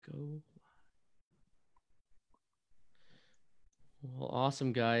Go. Well,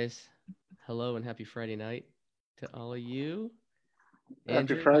 awesome, guys. Hello and happy Friday night to all of you. Happy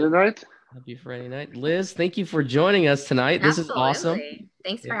Andrew, Friday night. happy Friday night. Liz, thank you for joining us tonight. This is awesome. Absolutely.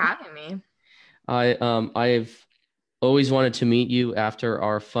 Thanks for Yeah. having me. I've always wanted to meet you after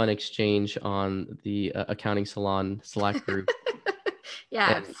our fun exchange on the accounting salon Slack group.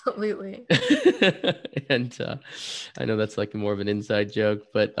 Yeah, And- absolutely. and I know that's like more of an inside joke,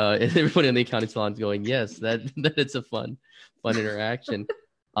 but everybody on the accounting salon is going, yes, that it's a fun interaction.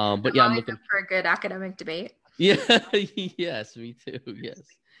 But yeah, I'm always looking up for a good academic debate. Yeah, yes, me too. Yes.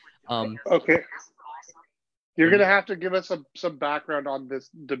 Okay. You're going to have to give us some background on this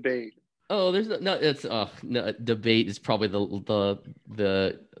debate. Oh, there's no, debate is probably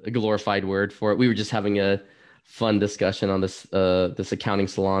the glorified word for it. We were just having a fun discussion on this accounting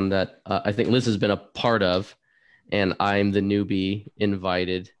salon that I think Liz has been a part of, and I'm the newbie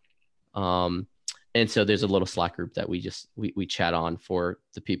invited. And so there's a little Slack group that we chat on for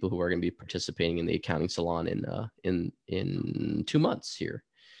the people who are going to be participating in the accounting salon in 2 months here.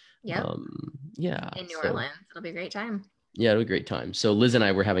 Yeah. Yeah. In New Orleans. It'll be a great time. Yeah, it'll be a great time. So Liz and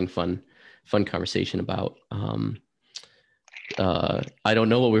I were having fun conversation about I don't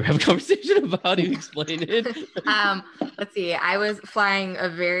know what we were having a conversation about. You explain it. Let's see. I was flying a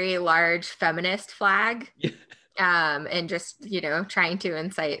very large feminist flag. Yeah. And just, trying to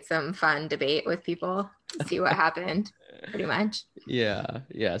incite some fun debate with people, see what happened, pretty much. Yeah.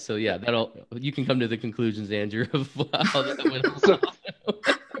 So yeah, you can come to the conclusions, Andrew, of how that went on.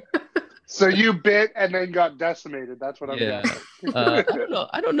 So you bit and then got decimated. That's what I'm guessing. I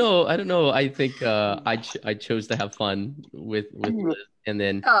don't know. I think I chose to have fun with Liz, and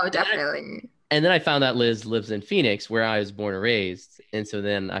then definitely. And then I found out Liz lives in Phoenix, where I was born and raised, and so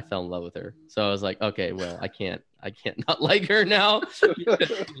then I fell in love with her. So I was like, okay, well, I can't not like her now. She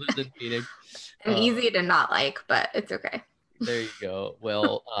lives in Phoenix. And easy to not like, but it's okay. There you go.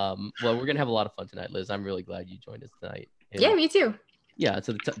 Well, we're gonna have a lot of fun tonight, Liz. I'm really glad you joined us tonight. And yeah, me too. Yeah.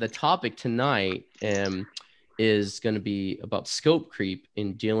 So the topic tonight is going to be about scope creep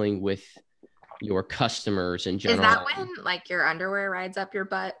in dealing with your customers in general. Is that when like your underwear rides up your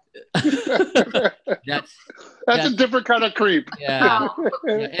butt? That's a different kind of creep. Yeah.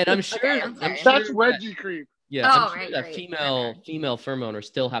 And I'm sure, that's wedgie creep. Yeah, I'm sure that female firm owners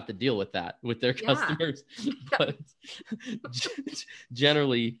still have to deal with that with their customers, but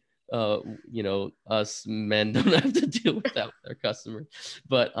generally, us men don't have to deal with that with their customers.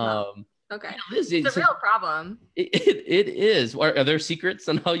 But okay, it's a real problem. It is. Are there secrets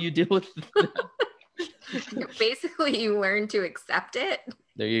on how you deal with that? Basically, you learn to accept it.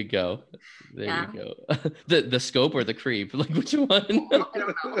 There you go. You go. The scope or the creep? Like which one? I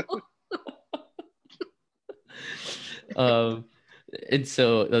don't know. And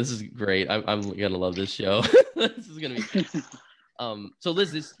so this is great. I'm gonna love this show. This is gonna be so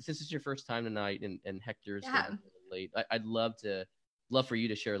Liz, since it's your first time tonight and Hector's late, I'd love for you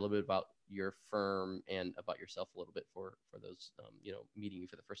to share a little bit about your firm and about yourself a little bit for those meeting you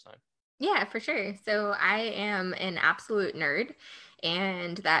for the first time. Yeah, for sure. So I am an absolute nerd,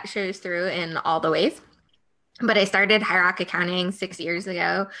 and that shows through in all the ways. But I started High Rock Accounting 6 years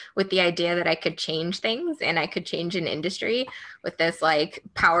ago with the idea that I could change things and I could change an industry with this like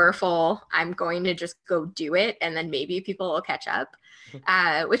powerful, I'm going to just go do it and then maybe people will catch up,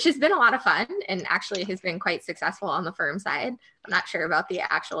 which has been a lot of fun and actually has been quite successful on the firm side. I'm not sure about the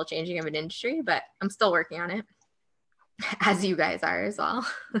actual changing of an industry, but I'm still working on it, as you guys are as well.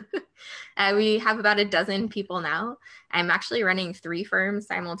 We have about a dozen people now. I'm actually running 3 firms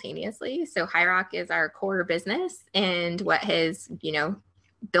simultaneously. So High Rock is our core business and what has,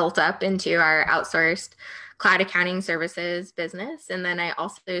 built up into our outsourced cloud accounting services business. And then I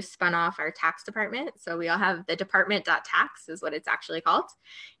also spun off our tax department. So we all have the department.tax is what it's actually called.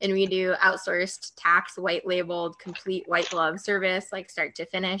 And we do outsourced tax, white labeled, complete white glove service, like start to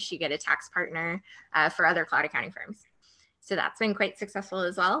finish. You get a tax partner for other cloud accounting firms. So that's been quite successful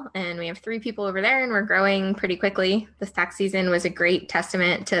as well. And we have 3 people over there and we're growing pretty quickly. This tax season was a great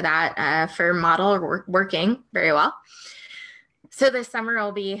testament to that firm model working very well. So this summer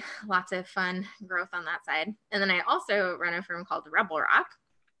will be lots of fun growth on that side. And then I also run a firm called Rebel Rock,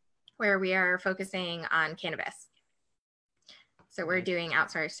 where we are focusing on cannabis. So we're doing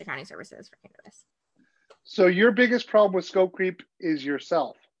outsourced accounting services for cannabis. So your biggest problem with scope creep is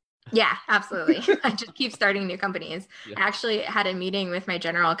yourself. Yeah, absolutely. I just keep starting new companies. Yeah. I actually had a meeting with my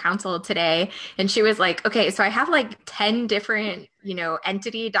general counsel today, and she was like, okay, so I have like 10 different,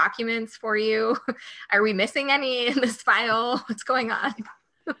 entity documents for you. Are we missing any in this file? What's going on?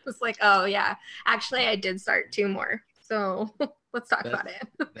 I was like, oh yeah, actually I did start 2 more. So Let's talk about it.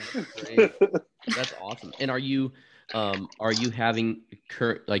 That's great. That's awesome. And are you having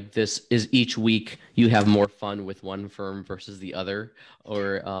current like this is each week you have more fun with one firm versus the other,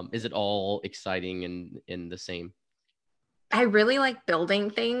 or is it all exciting and in the same? I really like building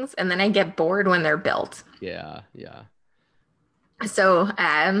things, and then I get bored when they're built. Yeah, yeah. So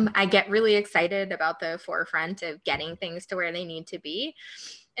I get really excited about the forefront of getting things to where they need to be.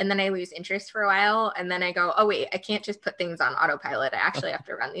 And then I lose interest for a while. And then I go, oh, wait, I can't just put things on autopilot. I actually have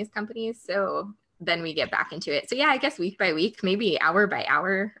to run these companies. So then we get back into it. So yeah, I guess week by week, maybe hour by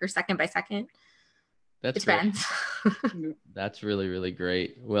hour or second by second. It That's depends. That's really, really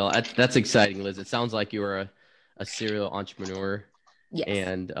great. Well, that's exciting, Liz. It sounds like you are a serial entrepreneur Yes.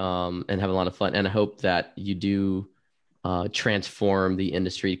 and have a lot of fun. And I hope that you do transform the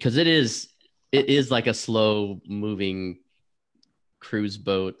industry, because it is like a slow moving cruise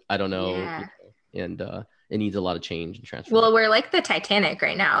boat. I don't know, Yeah. and it needs a lot of change and transformation. Well, we're like the Titanic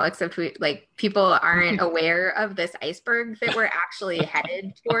right now, except people aren't aware of this iceberg that we're actually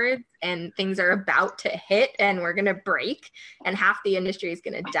headed towards, and things are about to hit, and we're gonna break, and half the industry is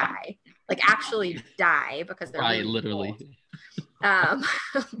gonna die, like actually die because they're Right, really literally. cold.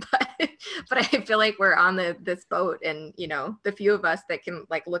 But I feel like we're on this boat, and the few of us that can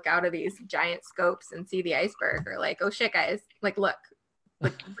like look out of these giant scopes and see the iceberg are like, oh shit, guys, like look,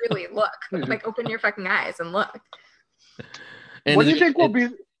 like really look, like open your fucking eyes and look. And what do you think will be?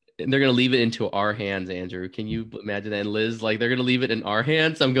 And they're gonna leave it into our hands, Andrew. Can you imagine that? And Liz, like they're gonna leave it in our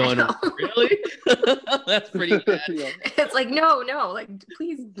hands. I'm going, really? That's pretty bad. Yeah. It's like no, like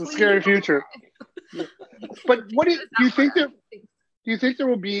please. It's a scary future. But what do you think that? Do you think there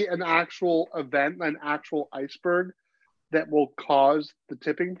will be an actual event, an actual iceberg that will cause the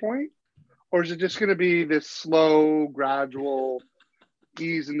tipping point? Or is it just going to be this slow, gradual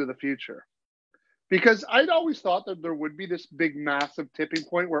ease into the future? Because I'd always thought that there would be this big, massive tipping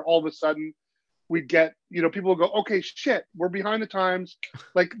point where all of a sudden we'd get, people go, okay, shit, we're behind the times.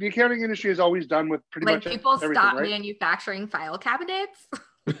 Like the accounting industry is always done with pretty much everything, people stop right? manufacturing file cabinets.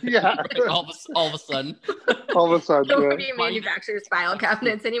 Yeah. all of a sudden. All of a sudden. Nobody manufactures file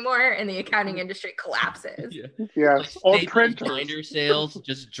cabinets anymore, and the accounting industry collapses. Yes. Or printers. Binder sales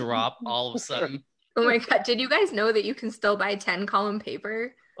just drop all of a sudden. Oh my God. Did you guys know that you can still buy 10-column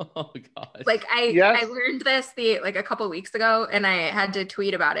paper? Oh God. Like I learned this a couple weeks ago, and I had to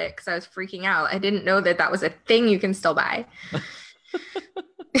tweet about it because I was freaking out. I didn't know that was a thing you can still buy.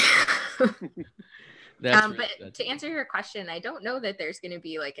 But to answer your question, I don't know that there's going to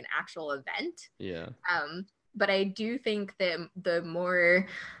be like an actual event. Yeah. But I do think that the more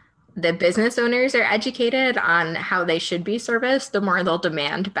the business owners are educated on how they should be serviced, the more they'll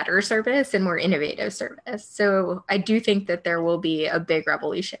demand better service and more innovative service. So I do think that there will be a big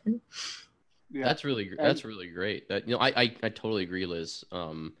revolution. Yeah. That's really great. That I totally agree, Liz.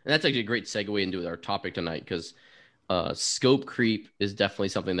 And that's actually a great segue into our topic tonight, because scope creep is definitely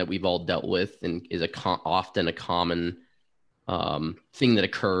something that we've all dealt with and is often a common thing that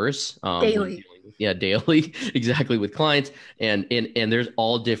occurs daily. Daily, exactly, with clients, and there's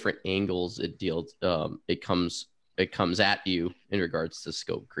all different angles it comes at you in regards to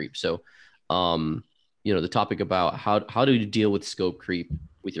scope creep. So, the topic about how do you deal with scope creep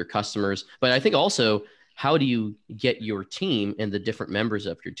with your customers, but I think also how do you get your team and the different members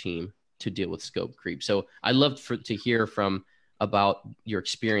of your team to deal with scope creep. So I'd love to hear about your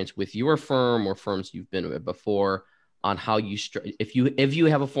experience with your firm or firms you've been with before, on how you if you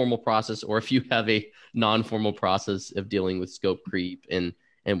have a formal process or if you have a non-formal process of dealing with scope creep and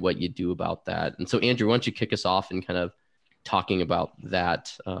what you do about that. And so Andrew, why don't you kick us off and kind of talking about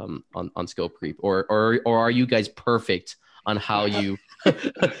that on scope creep, or are you guys perfect on how you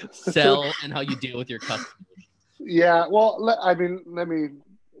sell and how you deal with your customers? Yeah, well, let me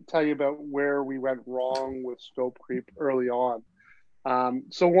tell you about where we went wrong with scope creep early on.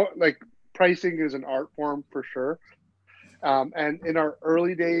 Pricing is an art form for sure. And in our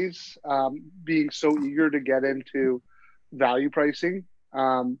early days, being so eager to get into value pricing,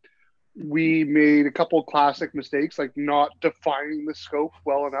 we made a couple of classic mistakes, like not defining the scope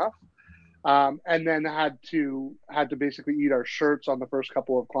well enough, and then had to basically eat our shirts on the first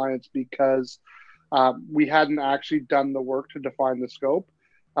couple of clients because we hadn't actually done the work to define the scope,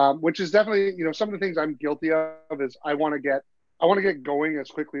 which is definitely some of the things I'm guilty of. Is I want to get going as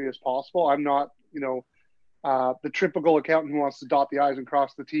quickly as possible. I'm not the typical accountant who wants to dot the I's and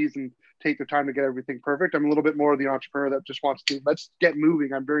cross the T's and take the time to get everything perfect. I'm a little bit more of the entrepreneur that just wants to, let's get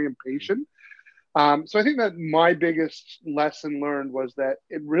moving. I'm very impatient. So I think that my biggest lesson learned was that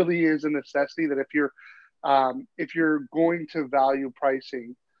it really is a necessity that if you're going to value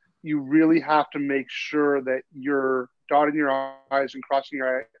pricing, you really have to make sure that you're dotting your I's and crossing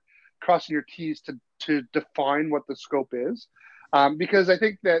your T's to define what the scope is. Because I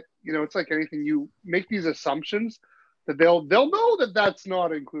think that, it's like anything, you make these assumptions that they'll know that that's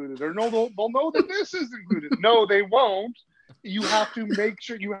not included, or no, they'll know that this is included. No, they won't. You have to make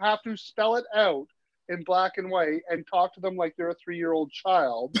sure, you have to spell it out in black and white and talk to them like they're a 3-year-old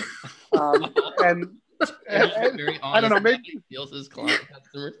child. And very honest, I don't know, maybe feels his client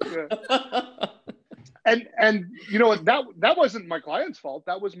customers. Yeah. And you know what, that wasn't my client's fault.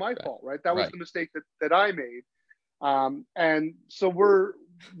 That was my fault, right? That was the mistake that I made. And so we're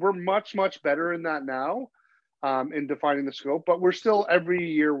much better in that now, in defining the scope. But we're still, every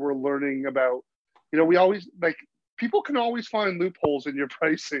year we're learning about, we always, like, people can always find loopholes in your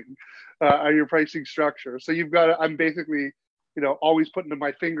pricing, your pricing structure. So I'm basically, always putting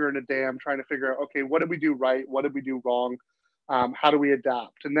my finger in a dam, trying to figure out, okay, what did we do right? What did we do wrong? How do we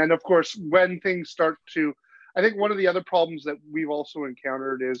adapt? And then, of course, when things start to, I think one of the other problems that we've also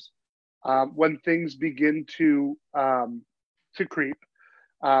encountered is when things begin to creep.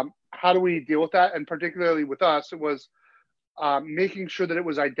 How do we deal with that? And particularly with us, it was making sure that it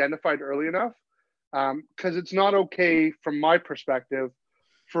was identified early enough, because it's not okay, from my perspective,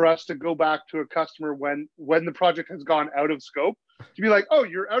 for us to go back to a customer when the project has gone out of scope, to be like, oh,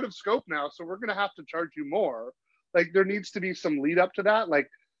 you're out of scope now, so we're going to have to charge you more. Like, there needs to be some lead up to that. Like,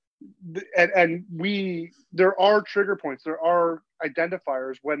 there are trigger points, there are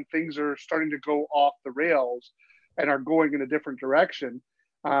identifiers when things are starting to go off the rails and are going in a different direction.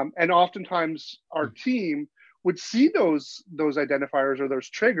 And oftentimes our team would see those identifiers or those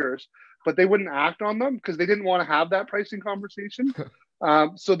triggers, but they wouldn't act on them because they didn't want to have that pricing conversation.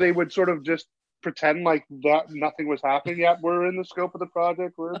 So they would sort of just pretend like that nothing was happening yet. We're in the scope of the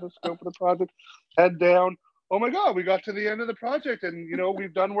project. Head down. Oh my God, we got to the end of the project, and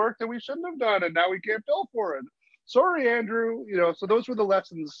we've done work that we shouldn't have done, and now we can't bill for it. Sorry, Andrew. So those were the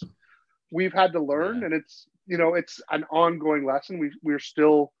lessons we've had to learn, and it's an ongoing lesson. We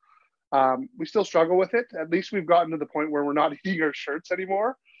still struggle with it. At least we've gotten to the point where we're not eating our shirts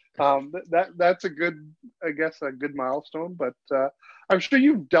anymore. That's a good milestone. But I'm sure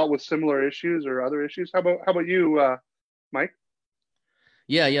you've dealt with similar issues or other issues. How about you, Mike?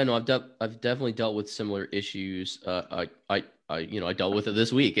 Yeah, no, I've definitely dealt with similar issues. I dealt with it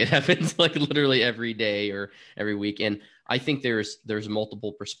this week. It happens like literally every day or every week, and I think there's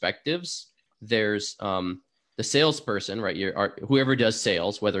multiple perspectives. There's the salesperson, right? Whoever does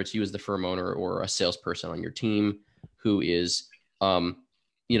sales, whether it's you as the firm owner or a salesperson on your team, who is and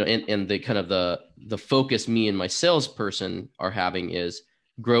the kind of the focus me and my salesperson are having is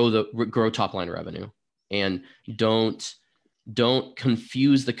grow top line revenue, and don't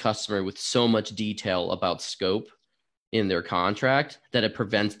confuse the customer with so much detail about scope in their contract that it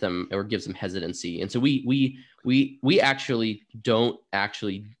prevents them or gives them hesitancy. And so we actually don't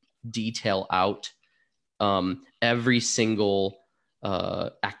detail out every single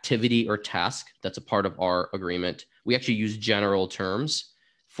activity or task that's a part of our agreement. We actually use general terms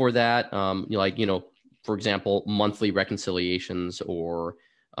for that. For example, monthly reconciliations or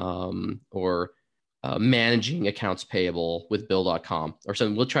managing accounts payable with bill.com or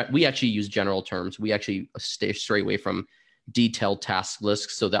something. We actually use general terms. We actually stay straight away from detailed task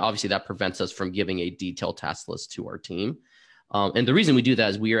lists. So that obviously that prevents us from giving a detailed task list to our team. And the reason we do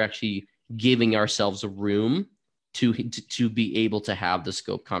that is we are actually giving ourselves a room to be able to have the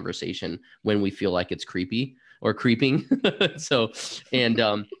scope conversation when we feel like it's creepy or creeping.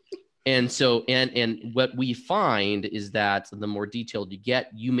 And what we find is that the more detailed you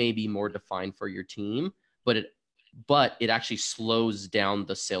get, you may be more defined for your team, but it actually slows down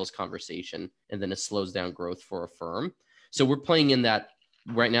the sales conversation, and then it slows down growth for a firm. So we're playing in that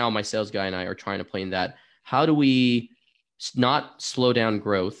right now. My sales guy and I are trying to play in that. How do we not slow down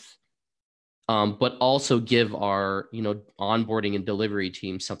growth, but also give our onboarding and delivery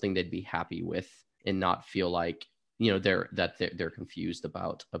team something they'd be happy with and not feel like they're confused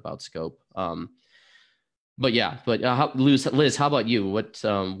about scope. Liz, how about you?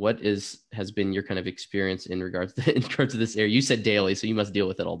 What has been your kind of experience in regards to this area? You said daily, so you must deal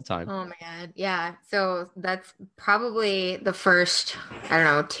with it all the time. Oh my God. Yeah. So that's probably the first,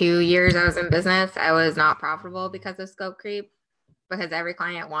 2 years I was in business. I was not profitable because of scope creep, because every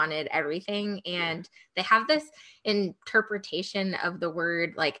client wanted everything. And they have this interpretation of the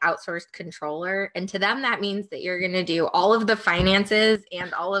word like outsourced controller. And to them, that means that you're going to do all of the finances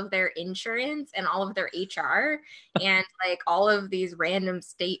and all of their insurance and all of their HR and like all of these random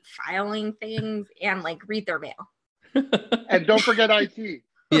state filing things and like read their mail. And don't forget IT.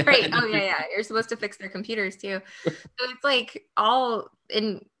 Yeah. Right. Oh yeah. You're supposed to fix their computers too. So it's like all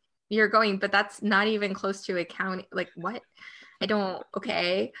in you're going, but that's not even close to accounting. Like, what? I don't,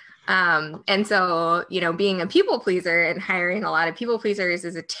 okay. And so, being a people pleaser and hiring a lot of people pleasers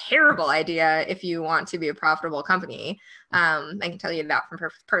is a terrible idea if you want to be a profitable company. I can tell you that from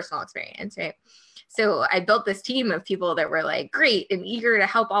personal experience, right? So I built this team of people that were like great and eager to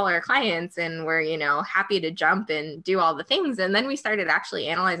help all our clients and were, happy to jump and do all the things. And then we started actually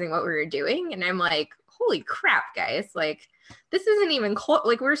analyzing what we were doing. And I'm like, holy crap, guys, like, this isn't even close.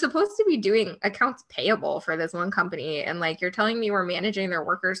 Like, we're supposed to be doing accounts payable for this one company. And like, you're telling me we're managing their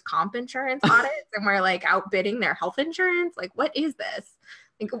workers' comp insurance audits and we're like outbidding their health insurance. Like, what is this?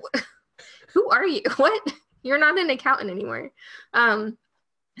 Like, who are you? What? You're not an accountant anymore.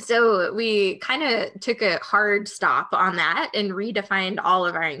 So we kind of took a hard stop on that and redefined all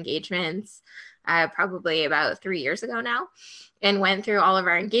of our engagements probably about 3 years ago now, and went through all of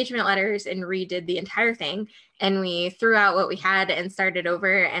our engagement letters and redid the entire thing. And we threw out what we had and started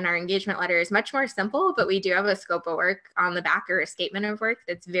over. And our engagement letter is much more simple, but we do have a scope of work on the back, or a statement of work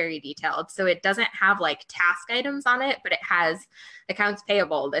that's very detailed. So it doesn't have like task items on it, but it has accounts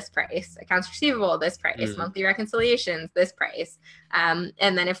payable, this price, accounts receivable, this price, monthly reconciliations, this price. And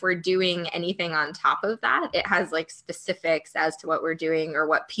then if we're doing anything on top of that, it has like specifics as to what we're doing or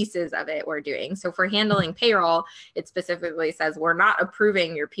what pieces of it we're doing. So for handling payroll, it specifically says we're not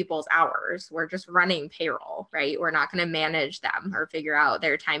approving your people's hours. We're just running payroll, right? We're not going to manage them or figure out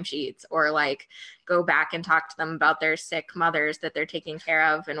their timesheets or like go back and talk to them about their sick mothers that they're taking care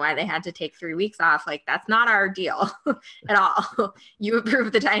of and why they had to take 3 weeks off. Like, that's not our deal at all. You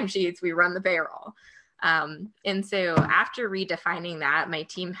approve the timesheets, we run the payroll. And so after redefining that, my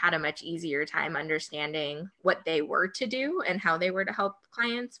team had a much easier time understanding what they were to do and how they were to help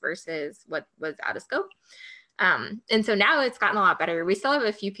clients versus what was out of scope. And so now it's gotten a lot better. We still have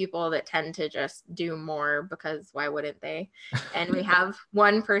a few people that tend to just do more because why wouldn't they? And we have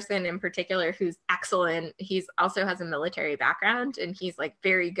one person in particular who's excellent. He's also has a military background and he's like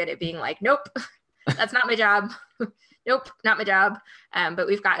very good at being like, nope, that's not my job. Nope, not my job. But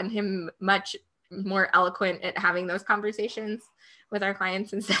we've gotten him much more eloquent at having those conversations with our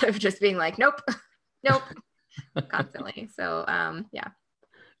clients instead of just being like, nope, nope, constantly. So yeah.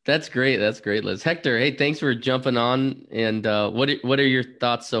 That's great. That's great, Liz. Hector, hey, thanks for jumping on. And what are your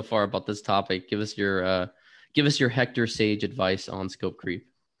thoughts so far about this topic? Give us your Hector Sage advice on scope creep.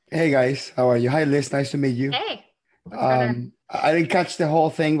 Hey guys, how are you? Hi Liz, nice to meet you. Hey. I didn't catch the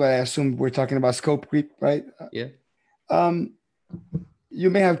whole thing, but I assume we're talking about scope creep, right? Yeah. You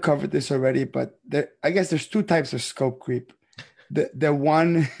may have covered this already, but I guess there's two types of scope creep. The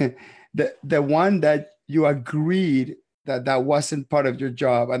one the one that you agreed that wasn't part of your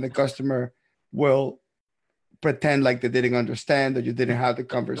job, and the customer will pretend like they didn't understand or you didn't have the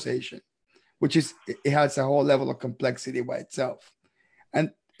conversation, which is, it has a whole level of complexity by itself.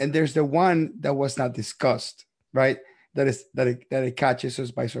 And there's the one that was not discussed, right? That it catches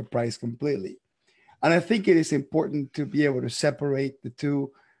us by surprise completely. And I think it is important to be able to separate the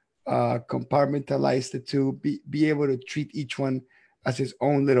two, compartmentalize the two, be able to treat each one as its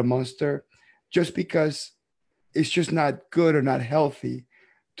own little monster, just because it's just not good or not healthy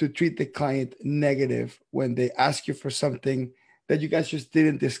to treat the client negative when they ask you for something that you guys just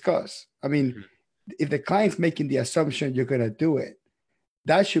didn't discuss. I mean, if the client's making the assumption you're going to do it,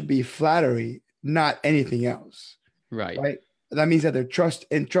 that should be flattery, not anything else. Right. That means that they're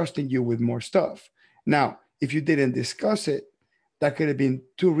entrusting you with more stuff. Now, if you didn't discuss it, that could have been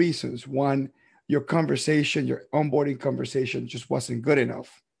two reasons. One, your conversation, your onboarding conversation just wasn't good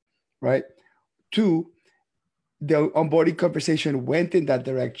enough, right? Two, the onboarding conversation went in that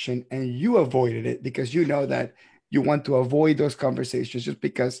direction and you avoided it because you know that you want to avoid those conversations just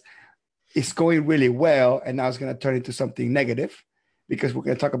because it's going really well and now it's going to turn into something negative because we're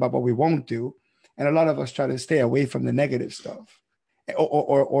going to talk about what we won't do. And a lot of us try to stay away from the negative stuff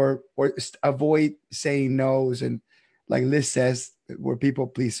or avoid saying no's. And like Liz says, we're people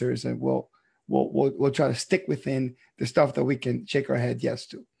pleasers and we'll try to stick within the stuff that we can shake our head yes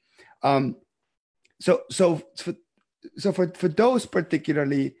to. So for those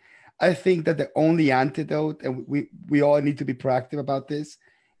particularly, I think that the only antidote, and we all need to be proactive about this,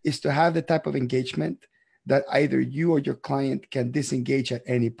 is to have the type of engagement that either you or your client can disengage at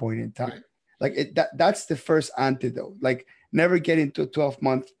any point in time. Like that's the first antidote. Like never get into a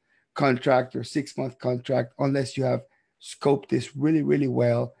 12-month contract or 6-month contract unless you have scoped this really, really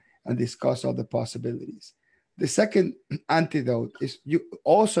well and discuss all the possibilities. The second antidote is you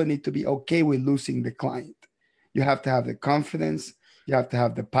also need to be okay with losing the client. You have to have the confidence. You have to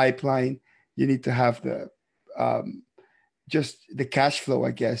have the pipeline. You need to have the just the cash flow,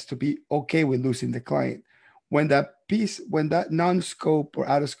 I guess, to be okay with losing the client. when that non-scope or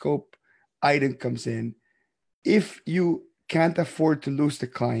out of scope item comes in, if you can't afford to lose the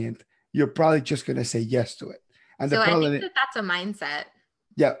client, you're probably just going to say yes to it. And so I think that's a mindset.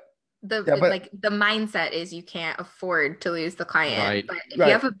 Yeah. The mindset is you can't afford to lose the client. Right. But if you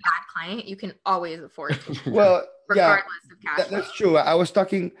have a bad client, you can always afford to. Well, regardless of cash flow. That's true. I was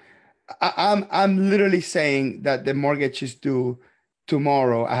talking. I'm literally saying that the mortgage is due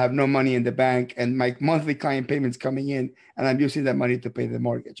tomorrow. I have no money in the bank, and my monthly client payments coming in, and I'm using that money to pay the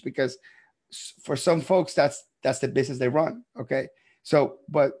mortgage, because for some folks that's the business they run. Okay. So,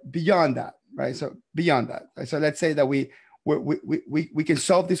 but beyond that, right? So beyond that, so let's say that we can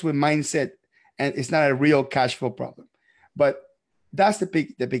solve this with mindset, and it's not a real cash flow problem. But that's the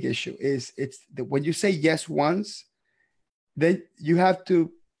big issue is when you say yes once, then you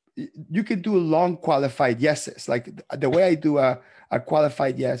can do long qualified yeses. Like the way I do a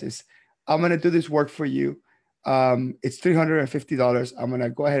qualified yes is, I'm going to do this work for you. It's $350. I'm going to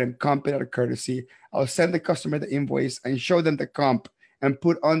go ahead and comp it out of courtesy. I'll send the customer the invoice and show them the comp and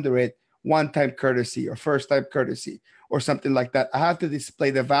put under it one-time courtesy or first-time courtesy or something like that. I have to display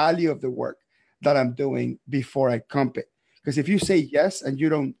the value of the work that I'm doing before I comp it. Because if you say yes and you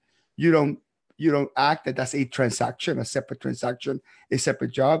don't act that that's a transaction, a separate transaction, a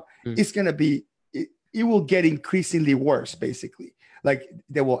separate job, it's going to be, it will get increasingly worse, basically. Like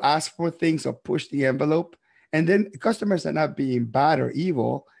they will ask for things or push the envelope. And then customers are not being bad or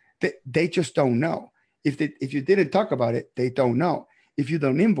evil. They just don't know. If you didn't talk about it, they don't know. If you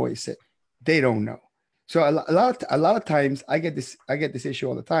don't invoice it, they don't know. So a lot of times I get this issue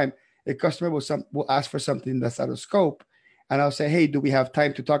all the time. A customer will ask for something that's out of scope, and I'll say, hey, do we have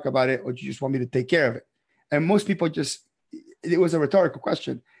time to talk about it, or do you just want me to take care of it? And most people it was a rhetorical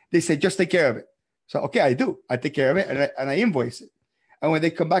question. They say, just take care of it. So, okay, I do. I take care of it, and I invoice it. And when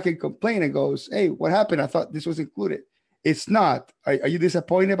they come back and complain and goes, hey, what happened? I thought this was included. It's not. Are you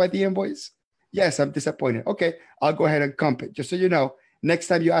disappointed by the invoice? Yes, I'm disappointed. Okay, I'll go ahead and comp it. Just so you know, next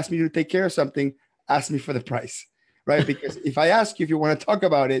time you ask me to take care of something, ask me for the price, right? Because if I ask you if you want to talk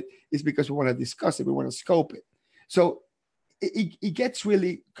about it, it's because we want to discuss it. We want to scope it. So it gets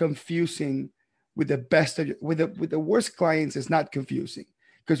really confusing with the best of with the worst clients. It's not confusing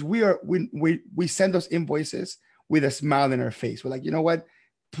because we send those invoices with a smile in our face. We're like, you know what?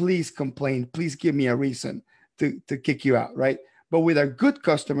 Please complain. Please give me a reason to kick you out, right? But with our good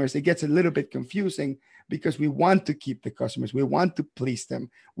customers, it gets a little bit confusing because we want to keep the customers. We want to please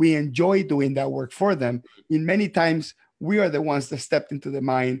them. We enjoy doing that work for them. In many times, we are the ones that stepped into the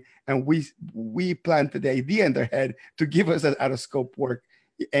mind and we planted the idea in their head to give us that out of scope work.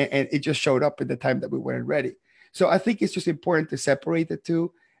 And it just showed up in the time that we weren't ready. So I think it's just important to separate the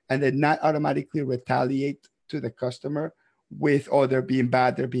two and then not automatically retaliate to the customer with, oh, they're being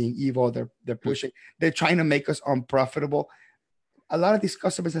bad, they're being evil, they're pushing, they're trying to make us unprofitable. A lot of these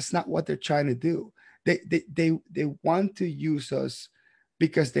customers, that's not what they're trying to do. They want to use us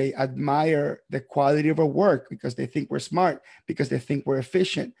because they admire the quality of our work, because they think we're smart, because they think we're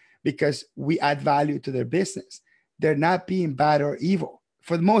efficient, because we add value to their business. They're not being bad or evil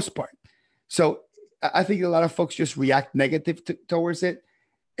for the most part. So I think a lot of folks just react negative towards it.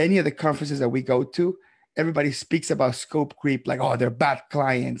 Any of the conferences that we go to, everybody speaks about scope creep, like, oh, they're bad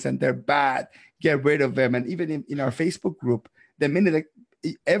clients and they're bad, get rid of them. And even in our Facebook group, the minute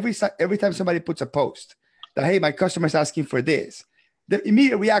every time somebody puts a post that, hey, my customer's asking for this, the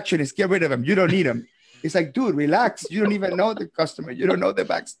immediate reaction is get rid of them. You don't need them. It's like, dude, relax. You don't even know the customer. You don't know the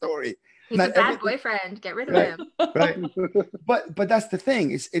backstory. He's a bad boyfriend. Get rid of him. Right. But that's the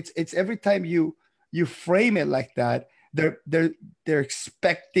thing. It's every time you frame it like that, they're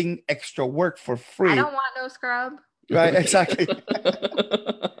expecting extra work for free. I don't want no scrub. Right. Exactly.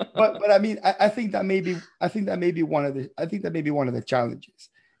 But I mean, I think that may be one of the challenges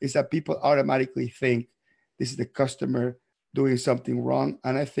is that people automatically think this is the customer doing something wrong.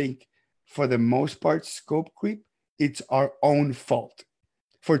 And I think for the most part, scope creep, it's our own fault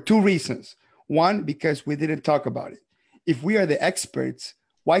for two reasons. One, because we didn't talk about it. If we are the experts,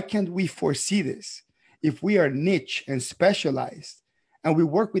 why can't we foresee this? If we are niche and specialized and we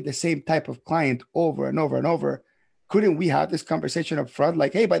work with the same type of client over and over and over, couldn't we have this conversation up front?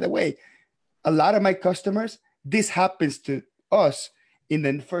 Like, hey, by the way, a lot of my customers, this happens to us in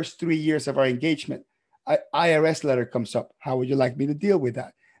the first 3 years of our engagement. IRS letter comes up. How would you like me to deal with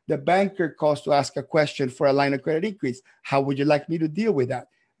that? The banker calls to ask a question for a line of credit increase. How would you like me to deal with that?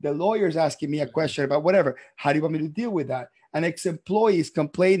 The lawyer's asking me a question about whatever. How do you want me to deal with that? An ex-employee is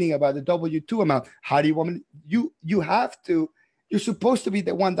complaining about the W-2 amount. How do you want me to? You're supposed to be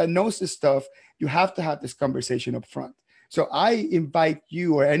the one that knows this stuff. You have to have this conversation up front. So I invite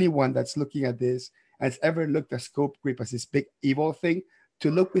you or anyone that's looking at this has ever looked at scope creep as this big evil thing,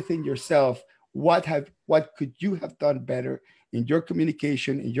 to look within yourself. What could you have done better in your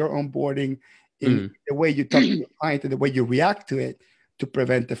communication, in your onboarding, in the way you talk to your client, and the way you react to it, to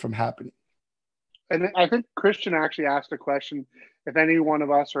prevent it from happening? And I think Christian actually asked a question, if any one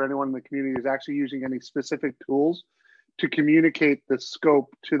of us or anyone in the community is actually using any specific tools to communicate the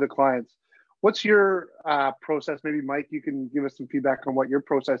scope to the clients. What's your process? Maybe Mike, you can give us some feedback on what your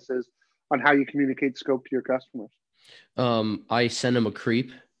process is on how you communicate scope to your customers. I send them a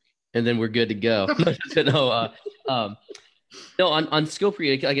creep, and then we're good to go. No, on scope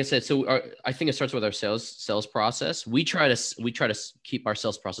creep, like I said, I think it starts with our sales process. We try to keep our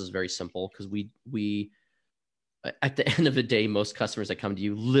sales process very simple, because we at the end of the day, most customers that come to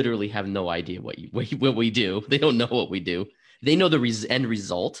you literally have no idea what we do. They don't know what we do. They know the end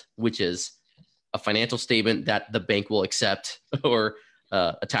result, which is a financial statement that the bank will accept, or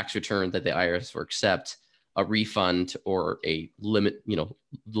a tax return that the IRS will accept, a refund, or a limit,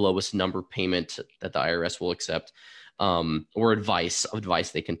 lowest number payment that the IRS will accept, or advice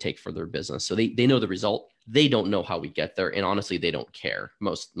they can take for their business. So they know the result. They don't know how we get there, and honestly, they don't care.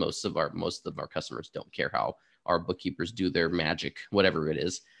 Most of our customers don't care how our bookkeepers do their magic, whatever it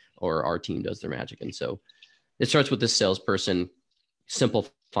is, or our team does their magic. And so it starts with the salesperson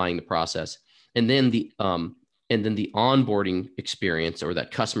simplifying the process, and then the onboarding experience, or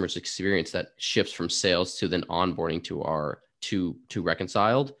that customer's experience, that shifts from sales to then onboarding to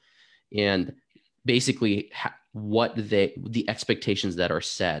reconciled, and basically the expectations that are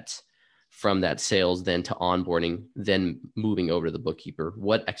set from that sales then to onboarding, then moving over to the bookkeeper,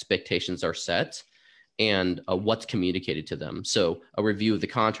 what expectations are set, and what's communicated to them. So a review of the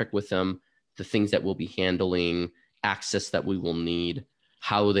contract with them, the things that we'll be handling, access that we will need,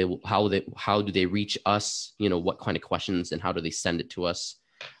 how do they reach us, what kind of questions, and how do they send it to us,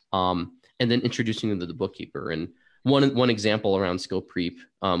 and then introducing them to the bookkeeper. And one example around scope creep,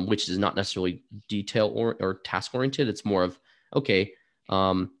 which is not necessarily detail or task oriented, it's more of, okay,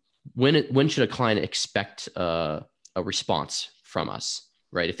 when should a client expect a response from us,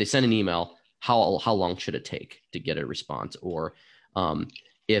 right? If they send an email, how long should it take to get a response? Or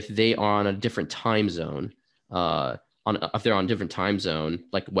if they are on a different time zone, if they're on a different time zone,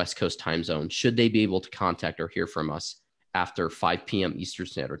 like West Coast time zone, should they be able to contact or hear from us after 5 p.m. Eastern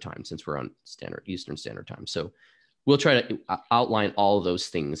Standard Time, since we're on Eastern Standard Time? So we'll try to outline all of those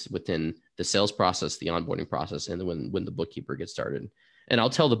things within the sales process, the onboarding process, and when the bookkeeper gets started. And I'll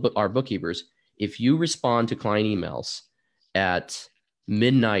tell our bookkeepers, if you respond to client emails at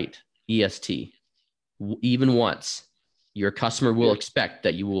midnight EST, even once, your customer will expect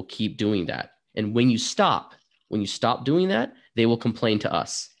that you will keep doing that. And when you stop doing that, they will complain to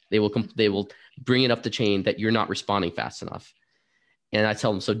us. They will bring it up the chain that you're not responding fast enough. And I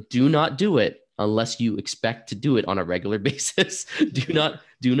tell them, so do not do it unless you expect to do it on a regular basis. do not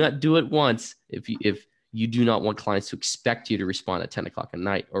do it once if you do not want clients to expect you to respond at 10 o'clock at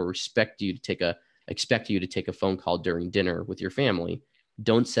night, or expect you to take a phone call during dinner with your family.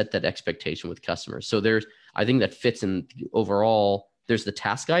 Don't set that expectation with customers. So I think that fits in overall. There's the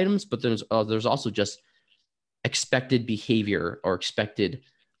task items, but there's also just expected behavior or expected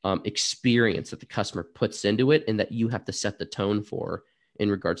experience that the customer puts into it, and that you have to set the tone for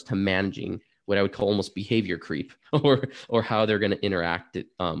in regards to managing what I would call almost behavior creep, or how they're going to interact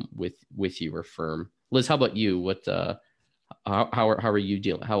with your firm. Liz, how about you? How are you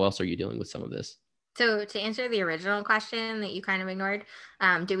dealing? How else are you dealing with some of this? So to answer the original question that you kind of ignored,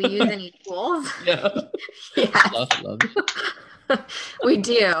 do we use any tools? Yeah. Yes. Love. We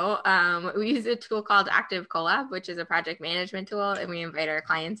do. We use a tool called Active Collab, which is a project management tool, and we invite our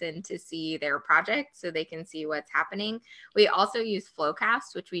clients in to see their project so they can see what's happening. We also use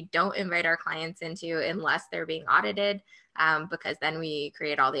Flowcast, which we don't invite our clients into unless they're being audited, because then we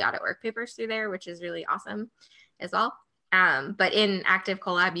create all the audit work papers through there, which is really awesome as well. But in Active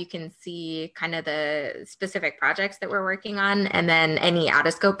Collab, you can see kind of the specific projects that we're working on, and then any out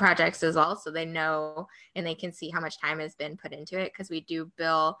of scope projects as well. So they know, and they can see how much time has been put into it, because we do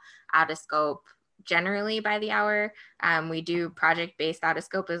bill out of scope generally by the hour. We do project-based out of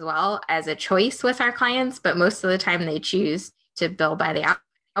scope as well as a choice with our clients, but most of the time they choose to bill by the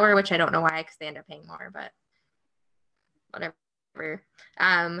hour, which I don't know why, because they end up paying more, but whatever.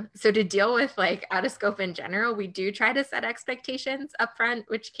 So to deal with like out of scope in general, we do try to set expectations up front,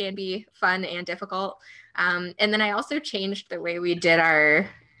 which can be fun and difficult. And then I also changed the way we did our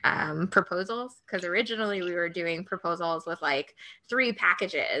proposals, because originally we were doing proposals with like 3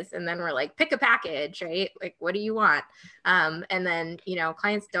 packages, and then we're like, pick a package, right? Like, what do you want? And then,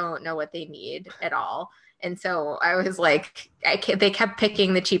 clients don't know what they need at all. And so I was like, they kept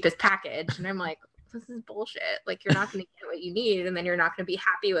picking the cheapest package, and I'm like, this is bullshit. Like, you're not going to get what you need, and then you're not going to be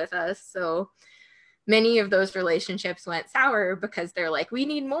happy with us. So many of those relationships went sour because they're like, we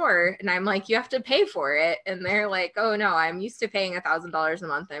need more. And I'm like, you have to pay for it. And they're like, oh no, I'm used to paying $1,000 a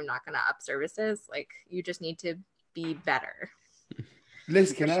month. I'm not going to up services. Like, you just need to be better.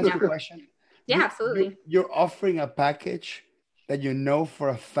 Liz, can I ask you a question? Yeah, absolutely. You're offering a package that you know for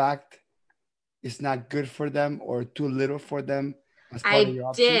a fact is not good for them or too little for them. I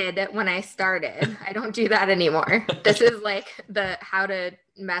did when I started. I don't do that anymore. This is like the how to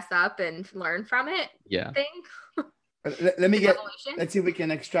mess up and learn from it thing. Let's see if we can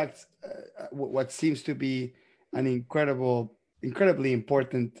extract what seems to be an incredibly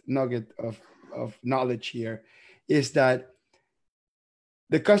important nugget of knowledge here, is that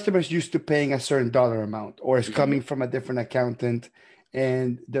the customer's used to paying a certain dollar amount, or is coming from a different accountant,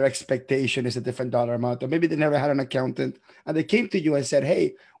 and their expectation is a different dollar amount, or maybe they never had an accountant and they came to you and said,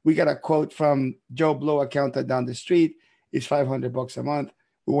 hey, we got a quote from Joe Blow accountant down the street. It's $500 a month.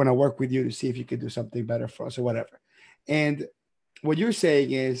 We want to work with you to see if you could do something better for us or whatever. And what you're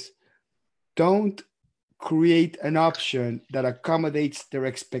saying is, don't create an option that accommodates their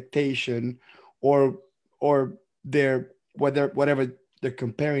expectation or their whatever they're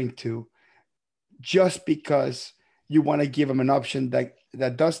comparing to, just because you want to give them an option that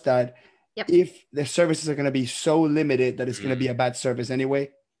does that. Yep. If the services are going to be so limited that it's going to be a bad service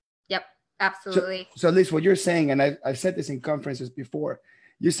anyway. Yep, absolutely. So at least what you're saying, and I've said this in conferences before,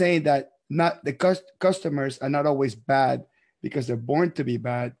 you're saying that not the customers are not always bad because they're born to be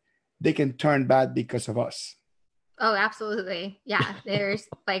bad. They can turn bad because of us. Oh, absolutely. Yeah. There's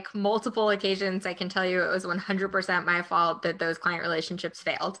like multiple occasions I can tell you it was 100% my fault that those client relationships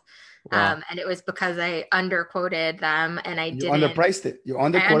failed. Wow. And it was because I underquoted them and I underpriced it. You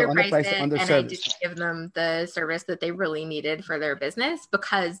underpriced it, and I didn't give them the service that they really needed for their business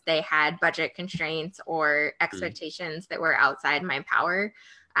because they had budget constraints or expectations that were outside my power,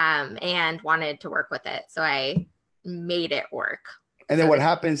 and wanted to work with it. So I made it work. And then what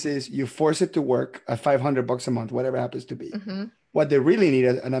happens is you force it to work at $500 a month, whatever it happens to be. What they really need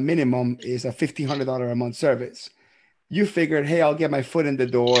at a minimum is a $1,500 a month service. You figured, hey, I'll get my foot in the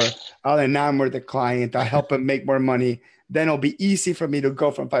door. I'll enamor the client. I'll help them make more money. Then it'll be easy for me to go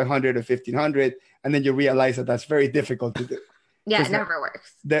from 500 to 1,500. And then you realize that that's very difficult to do. Yeah, it never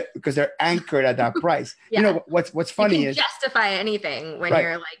works. Because they're anchored at that price. Yeah. You know, what's funny is justify anything when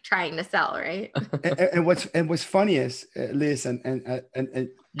you're like trying to sell, right? and what's funny is, Liz, and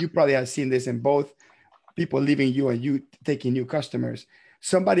you probably have seen this in both people leaving you and you taking new customers.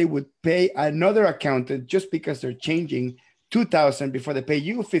 Somebody would pay another accountant just because they're changing $2,000 before they pay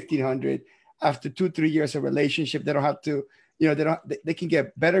you $1,500. After 2-3 years of relationship, they don't have to, they can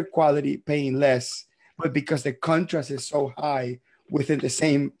get better quality paying less. But because the contrast is so high within the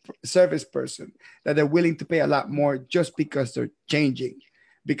same service person, that they're willing to pay a lot more just because they're changing,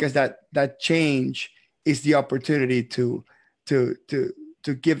 because that change is the opportunity to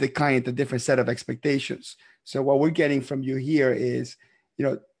give the client a different set of expectations. So what we're getting from you here is,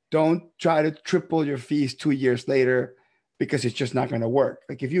 don't try to triple your fees 2 years later, because it's just not going to work.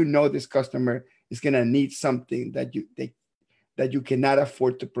 Like, if you know this customer is going to need something that you cannot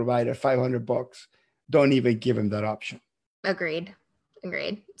afford to provide at $500, don't even give them that option. Agreed.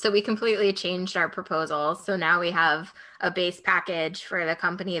 So we completely changed our proposal. So now we have a base package for the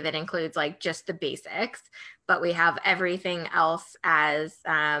company that includes like just the basics, but we have everything else as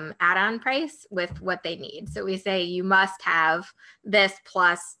add-on price with what they need. So we say you must have this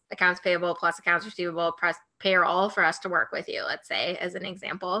plus accounts payable, plus accounts receivable, plus payroll for us to work with you, let's say, as an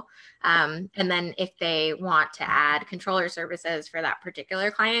example. And then if they want to add controller services for that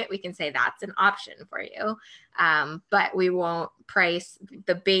particular client, we can say that's an option for you. But we won't price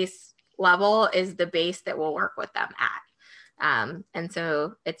the base level is the base that we'll work with them at. And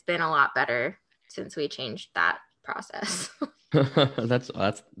so it's been a lot better since we changed that process.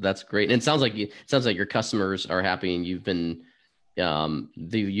 That's great. And it sounds like your customers are happy, and you've been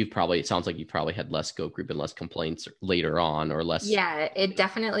it sounds like you probably had less scope creep and less complaints later on, or less. Yeah, it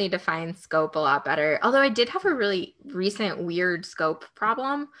definitely defines scope a lot better. Although I did have a really recent weird scope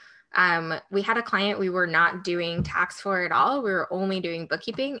problem. We had a client we were not doing tax for at all. We were only doing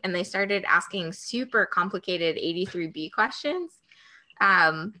bookkeeping, and they started asking super complicated 83B questions,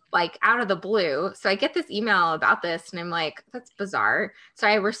 like out of the blue. So I get this email about this and I'm like, that's bizarre. So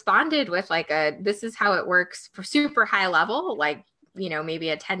I responded with like this is how it works for super high level, like, maybe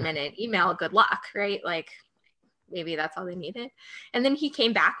a 10-minute email, good luck, right? Like, maybe that's all they needed. And then he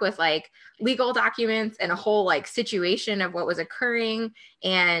came back with like legal documents and a whole like situation of what was occurring,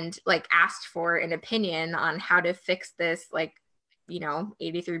 and like asked for an opinion on how to fix this, like,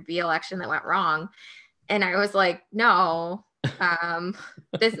 83B election that went wrong. And I was like, no,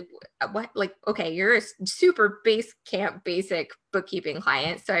 this, what, like, okay, you're a super basic bookkeeping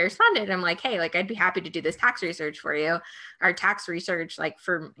client. So I responded, I'm like, hey, like, I'd be happy to do this tax research for you. Our tax research, like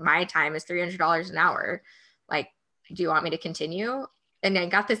for my time, is $300 an hour. Like, do you want me to continue? And I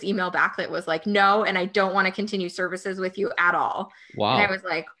got this email back that was like, no, and I don't want to continue services with you at all. Wow. And I was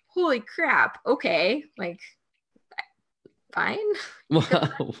like, holy crap. Okay. Like, fine.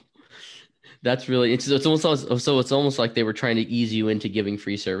 Wow. That's really it's almost like they were trying to ease you into giving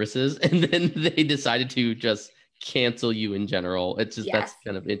free services, and then they decided to just cancel you in general. It's just, that's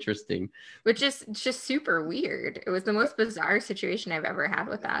kind of interesting. Which is just super weird. It was the most bizarre situation I've ever had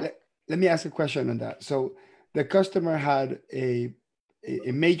with that. Let me ask a question on that. So the customer had a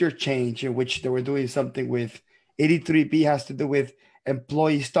major change in which they were doing something with 83B, has to do with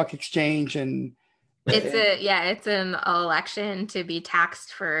employee stock exchange, and it's an election to be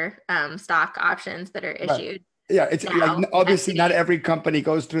taxed for stock options that are issued. Yeah, it's like, obviously not every company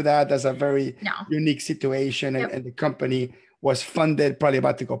goes through that. That's a very unique situation, and the company was funded, probably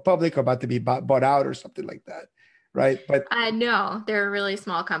about to go public or about to be bought out or something like that, right? But no, they're a really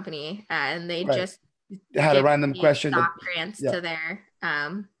small company, and they just had a random question. Stock grants to their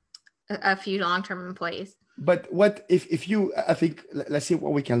a few long-term employees. But what if you? I think let's see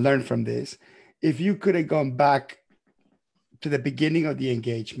what we can learn from this. If you could have gone back to the beginning of the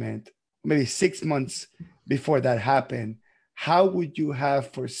engagement, maybe 6 months before that happened, how would you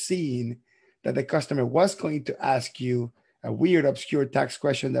have foreseen that the customer was going to ask you a weird, obscure tax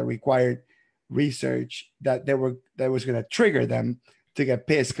question that required research, that was going to trigger them to get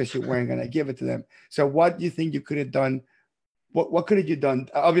pissed because you weren't going to give it to them? So what do you think you could have done? What could have you done?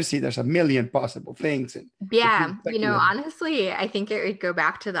 Obviously, there's a million possible things. And honestly, I think it would go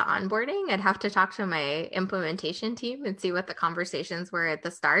back to the onboarding. I'd have to talk to my implementation team and see what the conversations were at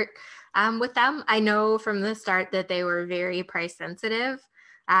the start with them. I know from the start that they were very price sensitive.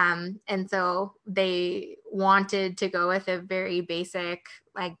 And so they wanted to go with a very basic,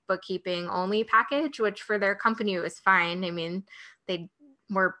 like, bookkeeping only package, which for their company was fine. I mean, they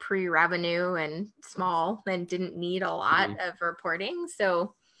were pre-revenue and small and didn't need a lot of reporting.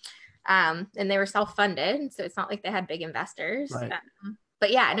 So, and they were self-funded. So it's not like they had big investors. Right.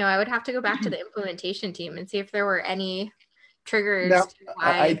 But yeah, no, I would have to go back to the implementation team and see if there were any triggers to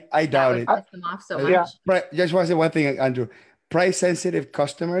why I doubt it. Piss them off so much. Right. Just want to say one thing, Andrew. Price-sensitive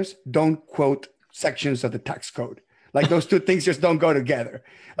customers don't quote sections of the tax code. Like, those two things just don't go together.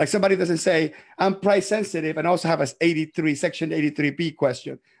 Like, somebody doesn't say, I'm price sensitive and also have a section 83B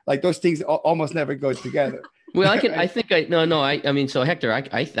question. Like, those things almost never go together. Well, I mean, so Hector,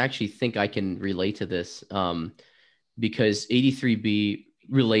 I actually think I can relate to this because 83B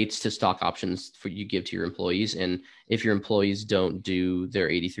relates to stock options for you give to your employees. And if your employees don't do their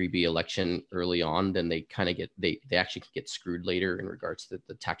 83B election early on, then they kind of they actually get screwed later in regards to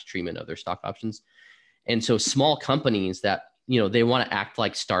the tax treatment of their stock options. And so small companies that, they want to act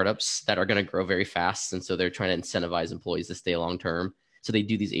like startups that are going to grow very fast. And so they're trying to incentivize employees to stay long-term. So they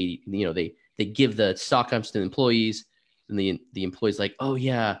do these they give the stock options to the employees, and the employees like, oh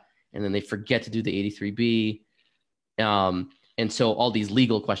yeah. And then they forget to do the 83B. And so all these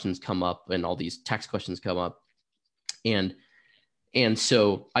legal questions come up and all these tax questions come up. And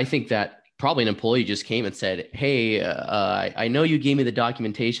so I think that probably an employee just came and said, hey, I know you gave me the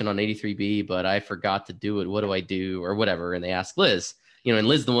documentation on 83B, but I forgot to do it. What do I do? Or whatever. And they ask Liz, and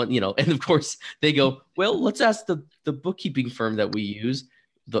Liz, the one, and of course they go, well, let's ask the bookkeeping firm that we use.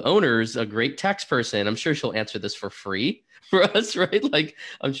 The owner's a great tax person. I'm sure she'll answer this for free for us, right? Like,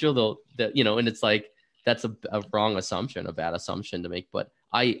 I'm sure and it's like, that's a wrong assumption, a bad assumption to make. But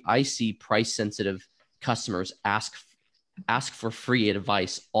I see price sensitive customers ask for free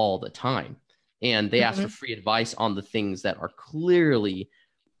advice all the time. And they ask for free advice on the things that are clearly,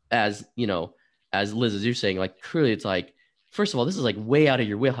 as Liz, as you're saying, like, clearly it's like, first of all, this is like way out of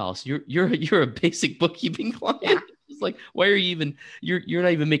your wheelhouse. You're a basic bookkeeping client. Yeah. It's like, why are you even, you're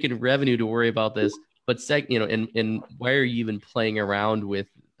not even making revenue to worry about this. But and why are you even playing around with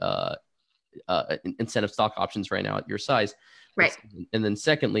incentive stock options right now at your size? Right. And then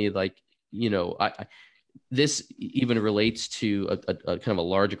secondly, like, this even relates to a kind of a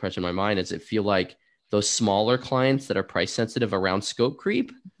larger question in my mind. Is it feel like those smaller clients that are price sensitive around scope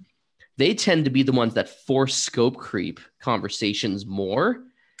creep, they tend to be the ones that force scope creep conversations more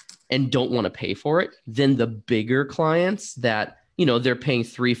and don't want to pay for it than the bigger clients that, they're paying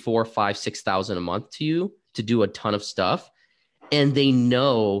 3, 4, 5, 6,000 a month to you to do a ton of stuff. And they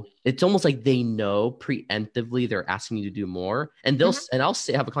know, it's almost like they know preemptively they're asking you to do more. And I'll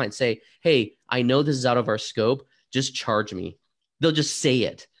have a client say, hey, I know this is out of our scope. Just charge me. they'll just say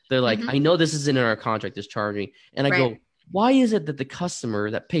it. They're like, I know this isn't in our contract, is charging. And I go, why is it that the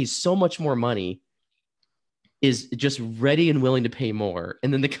customer that pays so much more money is just ready and willing to pay more,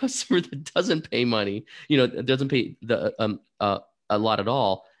 and then the customer that doesn't pay money, doesn't pay a lot at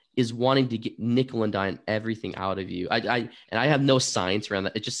all, is wanting to get nickel and dime everything out of you. I have no science around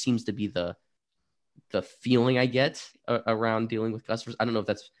that. It just seems to be the feeling I get around dealing with customers. I don't know if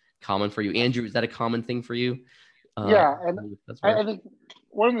that's common for you, Andrew. Is that a common thing for you? Yeah, and I think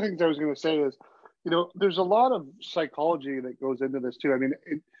one of the things I was going to say is, there's a lot of psychology that goes into this too. I mean,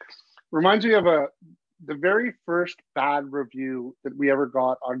 it reminds me of the very first bad review that we ever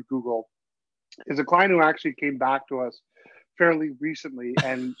got on Google is a client who actually came back to us fairly recently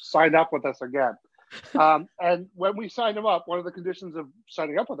and signed up with us again. And when we signed him up, one of the conditions of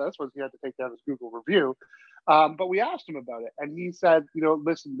signing up with us was he had to take down his Google review. But we asked him about it, and he said,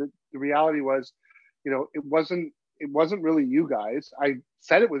 listen, the reality was, it wasn't really you guys. I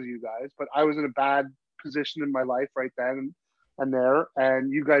said it was you guys, but I was in a bad position in my life right then and there,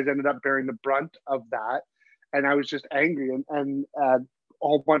 and you guys ended up bearing the brunt of that. And I was just angry and a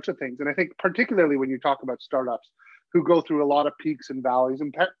whole bunch of things. And I think particularly when you talk about startups who go through a lot of peaks and valleys,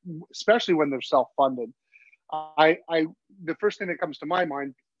 and especially when they're self-funded, the first thing that comes to my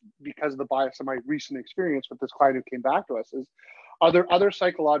mind, because of the bias of my recent experience with this client who came back to us, is, are there other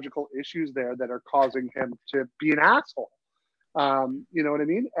psychological issues there that are causing him to be an asshole? You know what I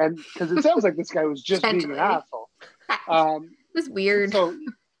mean? And because it sounds like this guy was just being an asshole. It was weird. So,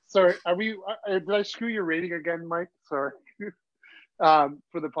 sorry, did I screw your rating again, Mike? Sorry.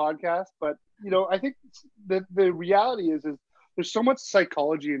 For the podcast. But, I think the reality is there's so much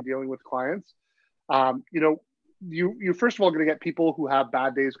psychology in dealing with clients. You're first of all going to get people who have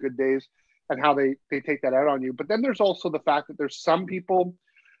bad days, good days, and how they take that out on you. But then there's also the fact that there's some people,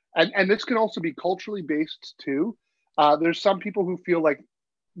 and this can also be culturally based too. There's some people who feel like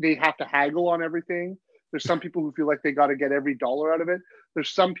they have to haggle on everything. There's some people who feel like they got to get every dollar out of it. There's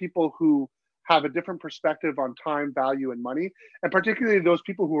some people who have a different perspective on time, value, and money. And particularly those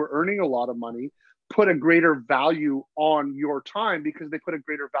people who are earning a lot of money put a greater value on your time because they put a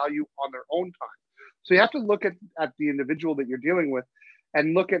greater value on their own time. So you have to look at the individual that you're dealing with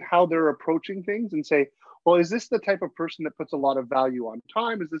and look at how they're approaching things and say, well, is this the type of person that puts a lot of value on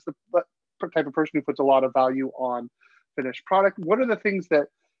time? Is this the type of person who puts a lot of value on finished product? What are the things that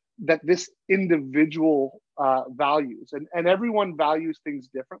this individual values? And everyone values things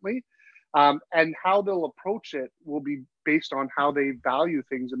differently. And how they'll approach it will be based on how they value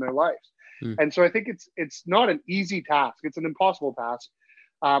things in their lives. And so I think it's not an easy task. It's an impossible task.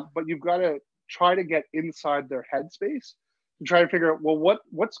 But you've got to try to get inside their headspace to try to figure out, well,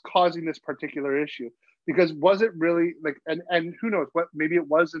 what's causing this particular issue? Because was it really like, and who knows, maybe it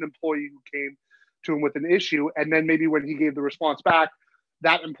was an employee who came to him with an issue. And then maybe when he gave the response back,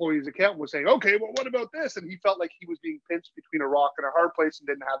 that employee's accountant was saying, okay, well, what about this? And he felt like he was being pinched between a rock and a hard place and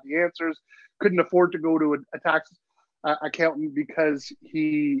didn't have the answers, couldn't afford to go to a tax accountant because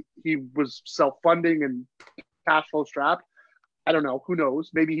he was self-funding and cash flow strapped. I don't know, who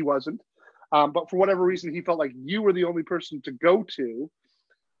knows? Maybe he wasn't. But for whatever reason, he felt like you were the only person to go to,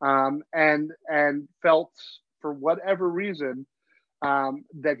 and felt for whatever reason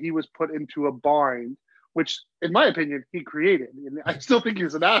that he was put into a bind, which in my opinion, he created. And I still think he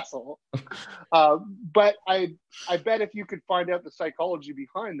was an asshole. But I bet if you could find out the psychology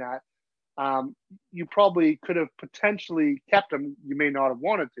behind that, you probably could have potentially kept him. You may not have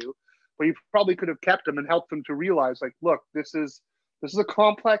wanted to, but you probably could have kept him and helped him to realize, like, look, this is a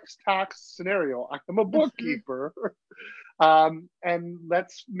complex tax scenario. I'm a bookkeeper. And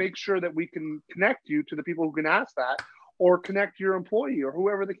let's make sure that we can connect you to the people who can ask that, or connect your employee or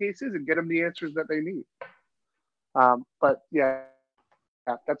whoever the case is and get them the answers that they need. But yeah,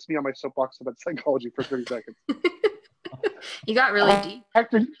 that's me on my soapbox about psychology for 30 seconds. You got really deep.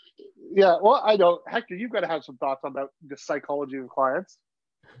 Hector, yeah, well, I know. Hector, you've got to have some thoughts about the psychology of clients.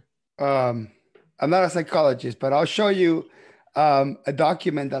 I'm not a psychologist, but I'll show you a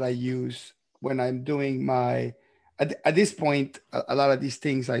document that I use when I'm doing my, at this point, a lot of these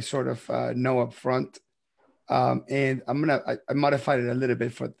things I sort of know up front. And I modified it a little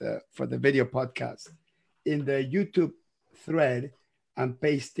bit for the video podcast. In the YouTube thread, I'm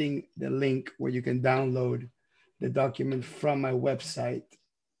pasting the link where you can download the document from my website.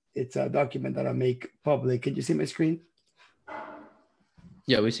 It's a document that I make public. Can you see my screen?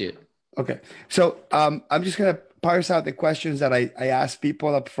 Yeah, we see it. Okay. So I'm just going to parse out the questions that I ask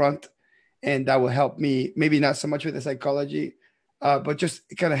people up front, and that will help me, maybe not so much with the psychology, but just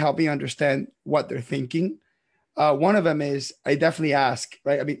kind of help me understand what they're thinking. One of them is, I definitely ask,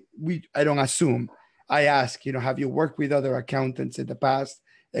 right? I mean, I don't assume. I ask, have you worked with other accountants in the past,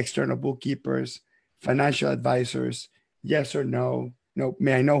 external bookkeepers, financial advisors? Yes or no?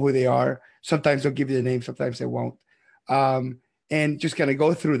 May I know who they are? Sometimes they'll give you the name, sometimes they won't. And just kind of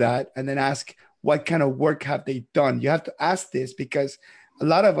go through that and then ask, what kind of work have they done? You have to ask this because a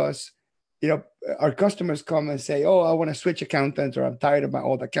lot of us, our customers come and say, oh, I want to switch accountants, or I'm tired of my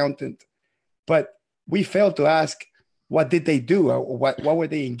old accountant. But we fail to ask, what did they do? Or what were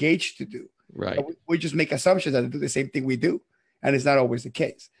they engaged to do? Right. We just make assumptions that they do the same thing we do. And it's not always the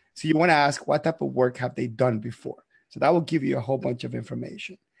case. So you want to ask, what type of work have they done before? So that will give you a whole bunch of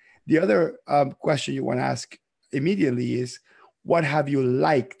information. The other question you want to ask immediately is, what have you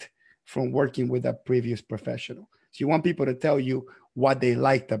liked from working with a previous professional? So you want people to tell you what they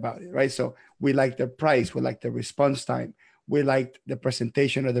liked about it, right? So we liked the price, we liked the response time, we liked the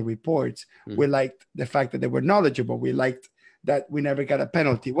presentation of the reports, we liked the fact that they were knowledgeable, we liked that we never got a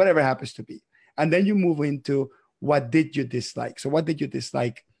penalty, whatever it happens to be. And then you move into, what did you dislike? So what did you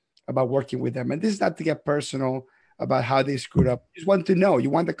dislike about working with them? And this is not to get personal about how they screwed up. You just want to know.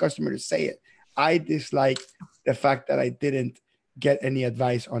 You want the customer to say it. I dislike the fact that I didn't get any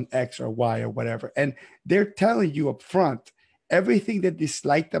advice on X or Y or whatever. And they're telling you up front, everything they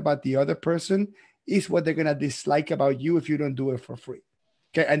disliked about the other person is what they're going to dislike about you if you don't do it for free.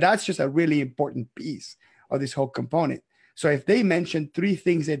 Okay. And that's just a really important piece of this whole component. So if they mentioned 3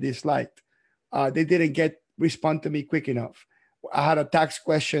 things they disliked, they didn't respond to me quick enough. I had a tax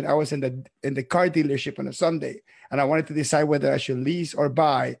question. I was in the car dealership on a Sunday, and I wanted to decide whether I should lease or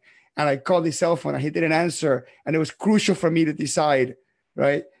buy. And I called his cell phone and he didn't answer. And it was crucial for me to decide,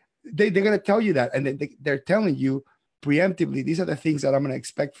 right? They're going to tell you that. And they're telling you preemptively, these are the things that I'm going to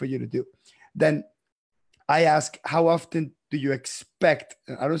expect for you to do. Then I ask, how often do you expect,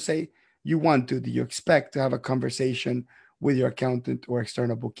 I don't say you want to, do you expect to have a conversation with your accountant or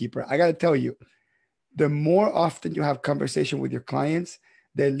external bookkeeper? I got to tell you, the more often you have conversation with your clients,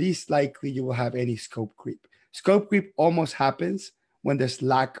 the least likely you will have any scope creep. Scope creep almost happens when there's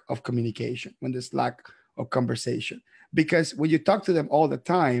lack of communication, when there's lack of conversation. Because when you talk to them all the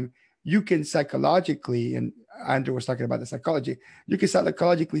time, you can psychologically, and Andrew was talking about the psychology, you can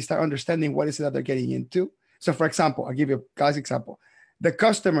psychologically start understanding what is it that they're getting into. So for example, I'll give you a guy's example. The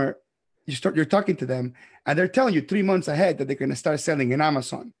customer, you're talking to them and they're telling you 3 months ahead that they're going to start selling in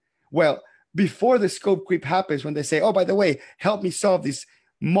Amazon. Well, before the scope creep happens, when they say, oh, by the way, help me solve this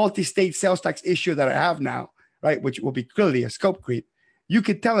multi-state sales tax issue that I have now, right? Which will be clearly a scope creep. You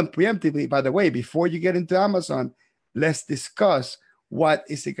could tell them preemptively, by the way, before you get into Amazon, let's discuss what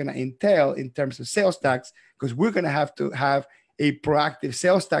is it going to entail in terms of sales tax, because we're going to have a proactive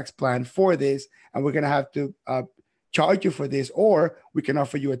sales tax plan for this, and we're going to have to charge you for this, or we can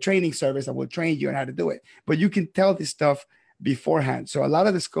offer you a training service and we'll train you on how to do it. But you can tell this stuff beforehand. So a lot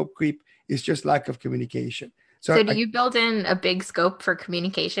of the scope creep is just lack of communication. So do you build in a big scope for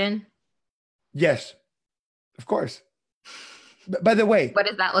communication? Yes, of course. By the way, what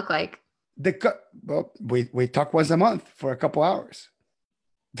does that look like? We talk once a month for a couple hours.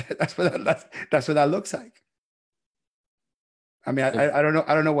 That's what that looks like. I mean, I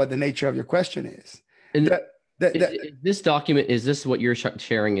don't know what the nature of your question is. And this document, is this what you're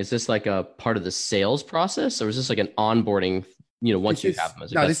sharing? Is this like a part of the sales process, or is this like an onboarding? Once you have them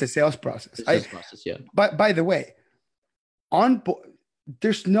as a this is a sales process. Yeah. By the way,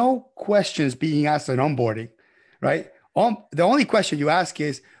 there's no questions being asked on onboarding, right? The only question you ask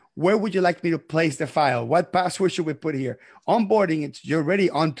is, where would you like me to place the file? What password should we put here? Onboarding, you're already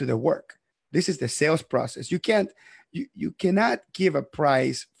onto the work. This is the sales process. You cannot give a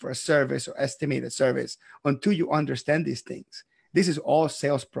price for a service or estimate a service until you understand these things. This is all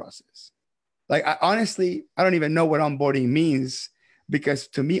sales process. Like, honestly, I don't even know what onboarding means, because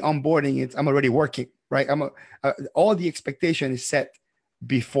to me, onboarding, I'm already working, right? All the expectation is set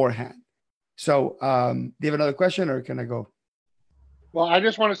beforehand. So do you have another question, or can I go? Well, I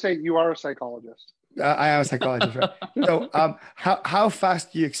just want to say you are a psychologist. I am a psychologist, right? So how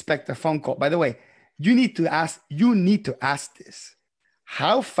fast do you expect a phone call? By the way, you need to ask this.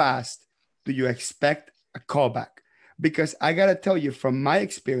 How fast do you expect a callback? Because I got to tell you, from my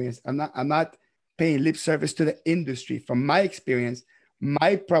experience, I'm not paying lip service to the industry. From my experience,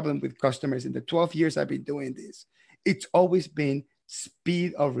 my problem with customers in the 12 years I've been doing this, it's always been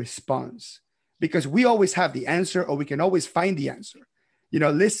speed of response, because we always have the answer, or we can always find the answer.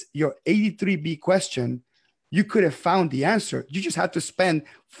 List your 83B question, you could have found the answer. You just had to spend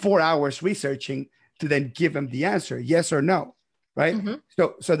 4 hours researching to then give them the answer, yes or no, right? Mm-hmm.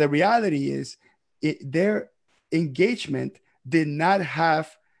 So the reality is, their engagement did not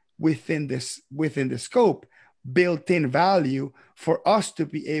have within the scope built-in value for us to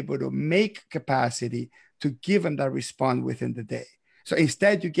be able to make capacity to give them that response within the day. So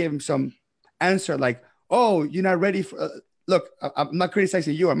instead, you gave them some answer like, "Oh, you're not ready for." Look, I'm not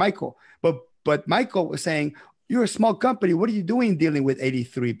criticizing you or Michael, but Michael was saying, "You're a small company. What are you doing dealing with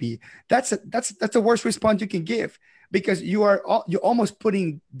 83B?" That's the worst response you can give, because you're almost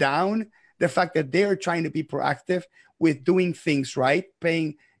putting down the fact that they are trying to be proactive with doing things right,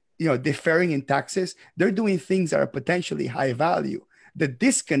 paying, deferring in taxes. They're doing things that are potentially high value. The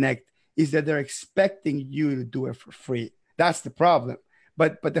disconnect is that they're expecting you to do it for free. That's the problem.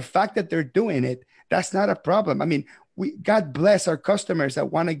 But the fact that they're doing it, that's not a problem. I mean, God bless our customers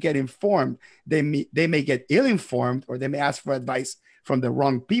that want to get informed. They may get ill-informed, or they may ask for advice from the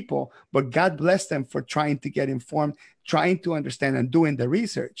wrong people, but God bless them for trying to get informed, trying to understand, and doing the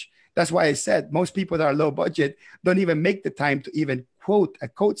research. That's why I said most people that are low budget don't even make the time to even quote a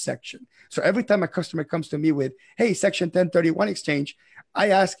code section. So every time a customer comes to me with, "Hey, Section 1031 exchange,"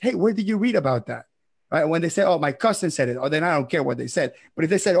 I ask, "Hey, where did you read about that?" Right? When they say, "Oh, my cousin said it," or then I don't care what they said. But if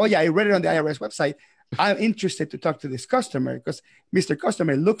they said, "Oh yeah, I read it on the IRS website," I'm interested to talk to this customer, because, "Mr.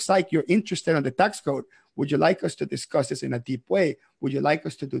 Customer, it looks like you're interested on the tax code. Would you like us to discuss this in a deep way? Would you like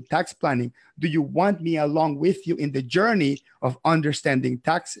us to do tax planning? Do you want me along with you in the journey of understanding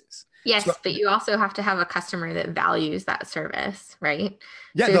taxes?" Yes, but you also have to have a customer that values that service, right?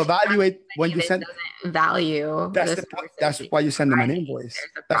 Yeah, So they'll value it when you send. Value. That's why you send them an invoice.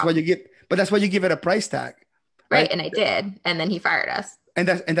 That's why you give. But that's why you give it a price tag. Right, and I did, and then he fired us. And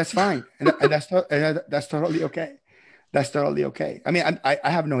that's fine, and that's totally okay. That's totally okay. I mean, I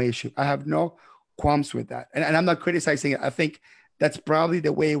have no issue. I have no qualms with that, and I'm not criticizing it. I think that's probably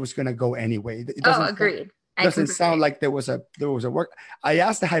the way it was going to go anyway. It agreed. Doesn't sound like there was a work. I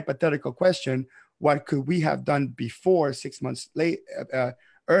asked a hypothetical question: what could we have done before 6 months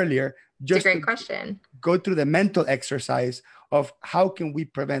earlier? Just a great question. Go through the mental exercise of how can we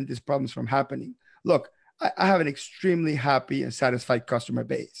prevent these problems from happening. Look, I have an extremely happy and satisfied customer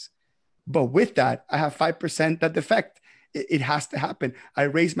base. But with that, I have 5% that defect. It has to happen. I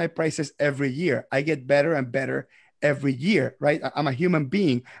raise my prices every year. I get better and better every year, right? I'm a human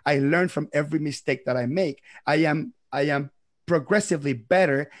being. I learn from every mistake that I make. I am progressively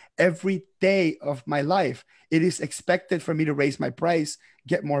better every day of my life. It is expected for me to raise my price,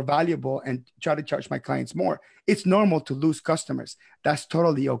 get more valuable, and try to charge my clients more. It's normal to lose customers. That's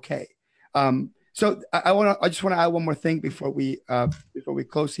totally okay. So I just want to add one more thing before we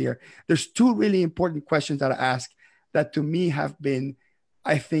close here. There's two really important questions that I ask that to me have been,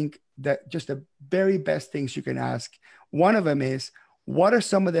 I think, that just the very best things you can ask. One of them is, what are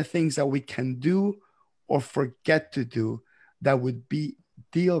some of the things that we can do or forget to do that would be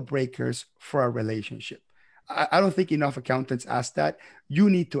deal breakers for our relationship? I don't think enough accountants ask that. You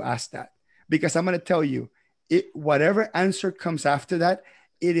need to ask that, because I'm going to tell you, whatever answer comes after that,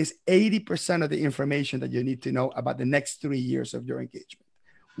 it is 80% of the information that you need to know about the next 3 years of your engagement.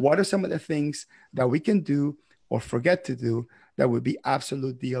 What are some of the things that we can do or forget to do that would be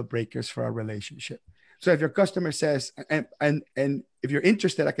absolute deal breakers for our relationship? So if your customer says, and if you're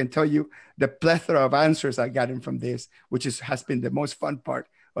interested, I can tell you the plethora of answers I got in from this, which has been the most fun part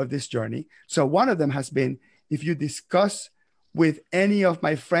of this journey. So one of them has been, if you discuss with any of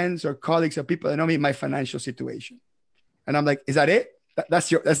my friends or colleagues or people that know me my financial situation. And I'm like, is that it? That's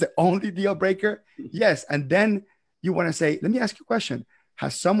the only deal breaker? Yes. And then you want to say, let me ask you a question.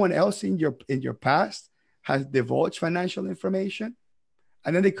 Has someone else in your past has divulged financial information?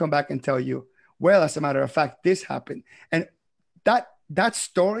 And then they come back and tell you, well, as a matter of fact, this happened. And that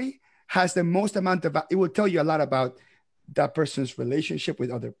story has the most amount of, it will tell you a lot about that person's relationship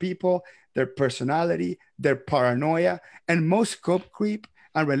with other people, their personality, their paranoia, and most scope creep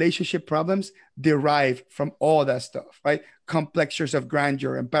and relationship problems derive from all that stuff, right? Complexures of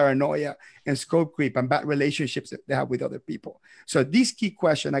grandeur and paranoia and scope creep and bad relationships that they have with other people. So these key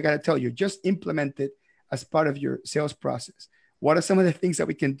questions, I got to tell you, just implement it as part of your sales process. What are some of the things that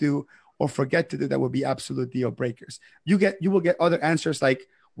we can do or forget to do that will be absolute deal breakers? You will get other answers like,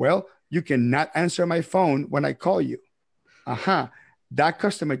 well, you cannot answer my phone when I call you. That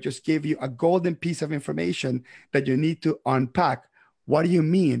customer just gave you a golden piece of information that you need to unpack. What do you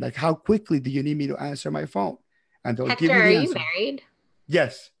mean? Like, how quickly do you need me to answer my phone? And they'll Hector, give you the answer. are you married?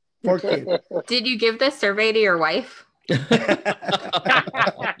 Yes. 4 kids. Did you give this survey to your wife?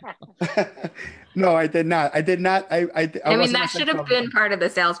 No, I did not. I mean, that should have been part of the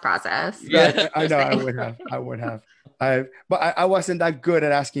sales process. Yeah, I know. I would have. But I wasn't that good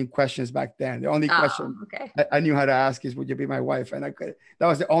at asking questions back then. The only question I knew how to ask is, would you be my wife? And that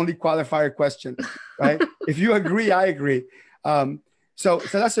was the only qualifier question, right? If you agree, I agree. So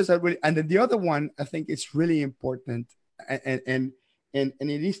that's just a really, and then the other one, I think it's really important, and it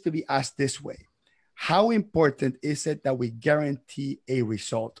needs to be asked this way: how important is it that we guarantee a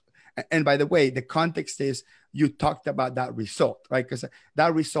result? And by the way, the context is you talked about that result, right? Because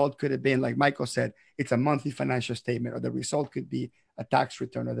that result could have been, like Michael said, it's a monthly financial statement, or the result could be a tax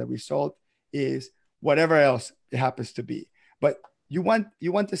return, or the result is whatever else it happens to be. But you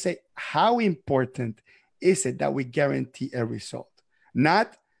want to say, how important is it that we guarantee a result?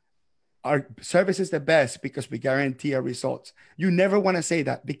 Not our service is the best because we guarantee our results. You never want to say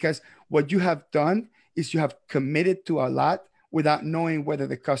that, because what you have done is you have committed to a lot without knowing whether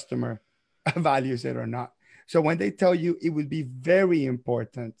the customer values it or not. So when they tell you it would be very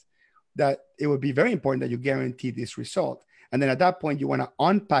important that you guarantee this result. And then at that point, you want to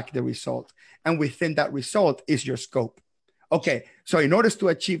unpack the result. And within that result is your scope. Okay, so in order to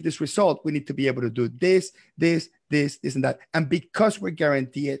achieve this result, we need to be able to do this, and that. And because we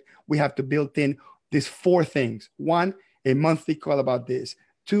guarantee it, we have to build in these 4 things. 1, a monthly call about this.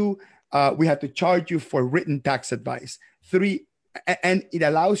 2, we have to charge you for written tax advice. 3, and it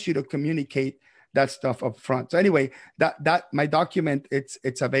allows you to communicate that stuff up front. So anyway, that my document,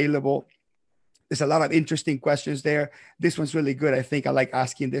 it's available. There's a lot of interesting questions there. This one's really good. I think I like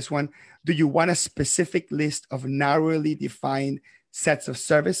asking this one. Do you want a specific list of narrowly defined sets of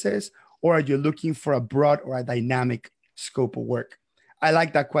services, or are you looking for a broad or a dynamic scope of work? I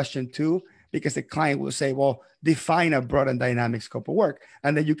like that question too, because the client will say, well, define a broad and dynamic scope of work.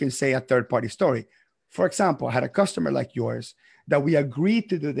 And then you can say a third-party story. For example, I had a customer like yours that we agreed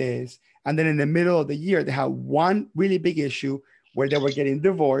to do this. And then in the middle of the year, they had one really big issue where they were getting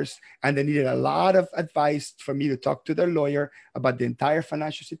divorced, and they needed a lot of advice for me to talk to their lawyer about the entire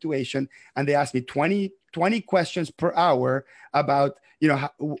financial situation. And they asked me 20 questions per hour about,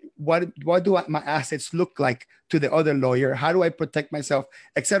 what do my assets look like to the other lawyer? How do I protect myself,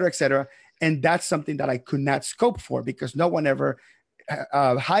 et cetera, et cetera. And that's something that I could not scope for, because no one ever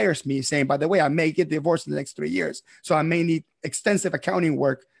hires me saying, by the way, I may get divorced in the next 3 years, so I may need extensive accounting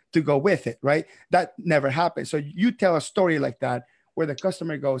work to go with it, right? That never happened. So you tell a story like that where the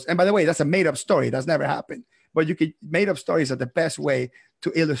customer goes, and by the way, that's a made up story. That's never happened. But made up stories are the best way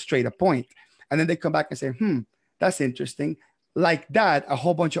to illustrate a point. And then they come back and say, that's interesting. Like that, a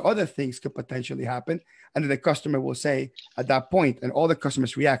whole bunch of other things could potentially happen. And then the customer will say at that point, and all the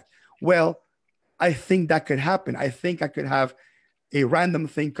customers react, well, I think that could happen. I think I could have a random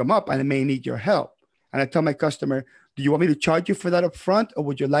thing come up and I may need your help. And I tell my customer, do you want me to charge you for that up front, or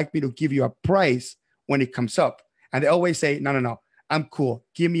would you like me to give you a price when it comes up? And they always say, no, I'm cool.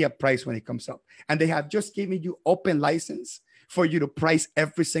 Give me a price when it comes up. And they have just given you open license for you to price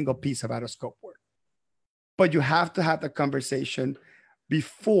every single piece of out-of-scope work. But you have to have the conversation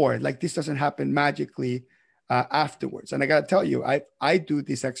before, like this doesn't happen magically afterwards. And I got to tell you, I do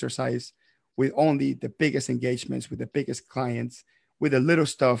this exercise with only the biggest engagements, with the biggest clients. With the little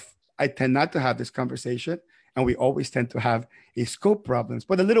stuff, I tend not to have this conversation. And we always tend to have a scope problems.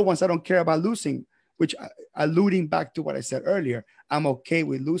 But the little ones, I don't care about losing, which alluding back to what I said earlier, I'm okay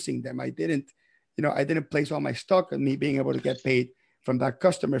with losing them. I didn't place all my stock on me being able to get paid from that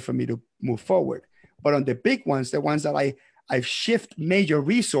customer for me to move forward. But on the big ones, the ones that I've shift major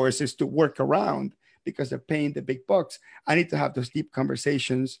resources to work around because they're paying the big bucks, I need to have those deep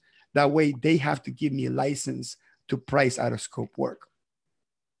conversations. That way they have to give me a license to price out of scope work.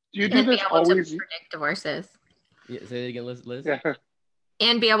 Do you do this always? To predict divorces. Yeah, say it again, Liz. Yeah.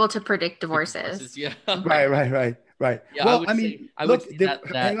 And be able to predict divorces. Yeah. Right. Yeah, well, look,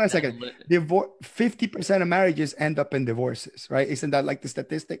 hang on a second. 50% of marriages end up in divorces, right? Isn't that like the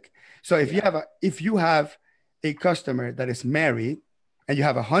statistic? So if you have a customer that is married and you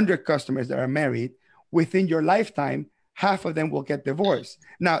have 100 customers that are married, within your lifetime, half of them will get divorced.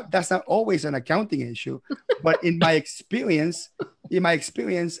 Now, that's not always an accounting issue, but in my experience,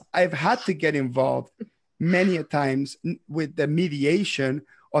 I've had to get involved many a times with the mediation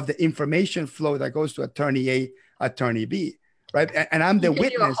of the information flow that goes to attorney A, attorney B, right? And I'm the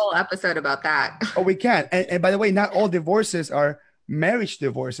witness. Do a whole episode about that. Oh, we can. And by the way, not all divorces are marriage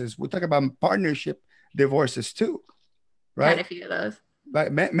divorces. We talk about partnership divorces too, right? Had a few of those.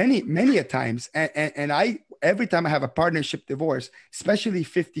 But many a times. And I, every time I have a partnership divorce, especially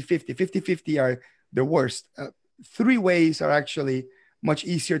 50-50 are the worst. 3 ways are actually much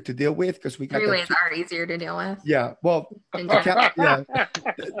easier to deal with because we got 3 ways are easier to deal with. Yeah, well,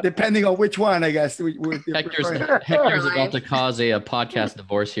 depending on which one, I guess. Hector's about to cause a podcast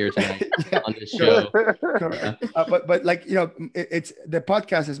divorce here tonight on this show. But like it's the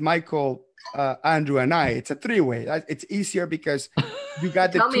podcast is Michael Andrew and I. It's a three-way. It's easier because you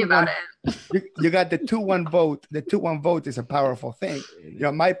got the Tell me about it. You got the 2-1 vote. The 2-1 vote is a powerful thing.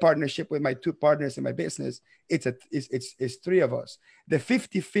 My partnership with my two partners in my business, it's three of us. The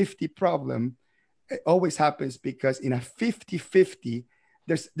 50-50 problem, it always happens because in a 50-50,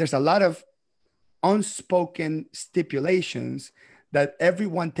 there's a lot of unspoken stipulations that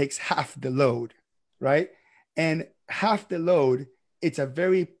everyone takes half the load, right? And half the load, it's a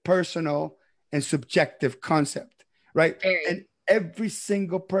very personal and subjective concept, right? Very. And every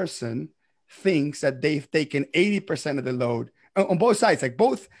single person thinks that they've taken 80% of the load on both sides.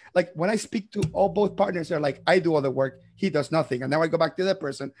 Like when I speak to both partners, they're like, I do all the work, he does nothing. And now I go back to that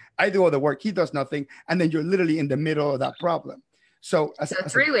person, I do all the work, he does nothing. And then you're literally in the middle of that problem. So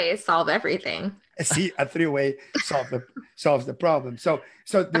three-ways solve everything. See, a three-way solves the problem. So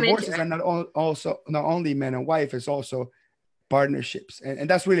divorces are not only man and wife, it's also partnerships. And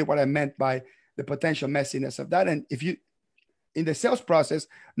that's really what I meant by the potential messiness of that. And if you, in the sales process,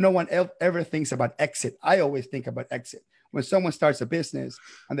 no one ever thinks about exit. I always think about exit. When someone starts a business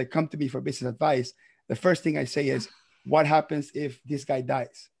and they come to me for business advice, the first thing I say is, what happens if this guy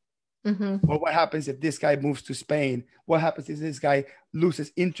dies? Mm-hmm. Or what happens if this guy moves to Spain? What happens if this guy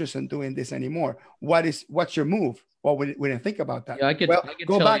loses interest in doing this anymore? What's your move? Well, we didn't think about that. Yeah, I could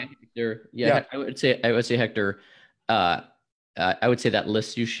go tell back. You, Hector. Yeah, I would say, Hector, I would say that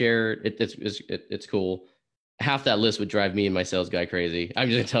list you shared, it's cool. Half that list would drive me and my sales guy crazy. I'm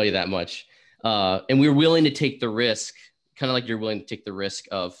just gonna tell you that much. And we're willing to take the risk, kind of like you're willing to take the risk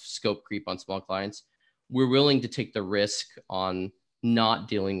of scope creep on small clients. We're willing to take the risk on not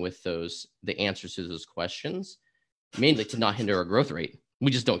dealing with the answers to those questions, mainly to not hinder our growth rate.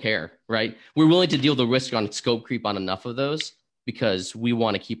 We just don't care, right? We're willing to deal the risk on scope creep on enough of those because we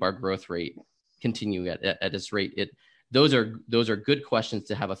want to keep our growth rate continuing at this rate. Those are good questions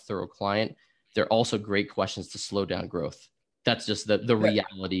to have a thorough client. They're also great questions to slow down growth. That's just the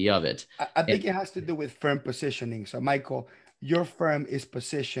reality of it. I think it has to do with firm positioning. So Michael, your firm is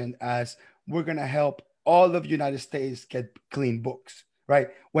positioned as, we're going to help all of United States get clean books, right?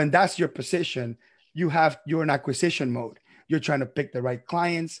 When that's your position, you're in acquisition mode. You're trying to pick the right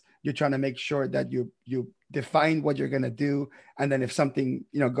clients. You're trying to make sure that you define what you're going to do. And then if something,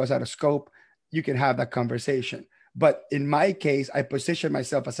 goes out of scope, you can have that conversation. But in my case, I position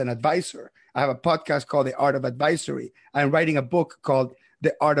myself as an advisor. I have a podcast called The Art of Advisory. I'm writing a book called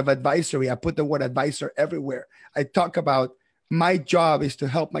The Art of Advisory. I put the word advisor everywhere. I talk about my job is to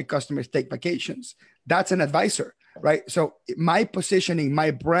help my customers take vacations. That's an advisor, right? So my positioning,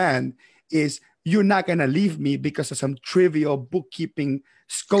 my brand is, you're not going to leave me because of some trivial bookkeeping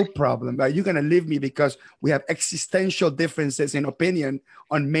scope problem, right? You're going to leave me because we have existential differences in opinion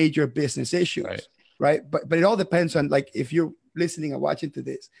on major business issues, right? But it all depends on, like, if you're listening and watching to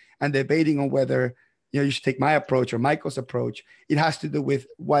this and debating on whether, you should take my approach or Michael's approach, it has to do with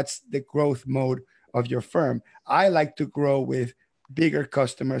what's the growth mode of your firm. I like to grow with bigger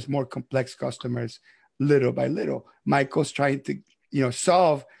customers, more complex customers, little by little. Michael's trying to,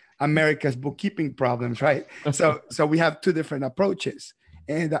 solve America's bookkeeping problems, right? So we have two different approaches,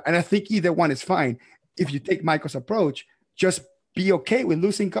 and I think either one is fine. If you take Michael's approach, just be okay with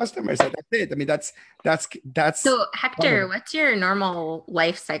losing customers. That's it. I mean, that's. So Hector, what's your normal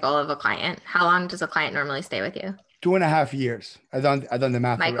life cycle of a client? How long does a client normally stay with you? 2.5 years. I've done the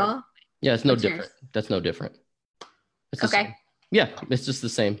math. Michael? Already. Yeah, it's no different. That's no different. It's okay. Yeah, it's just the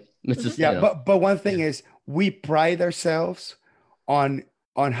same. It's just, but one thing is, we pride ourselves on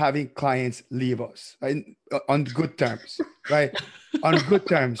having clients leave us, right? On good terms, right? On good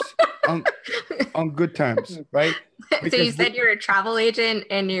terms, on good terms, right? Because so you said you're a travel agent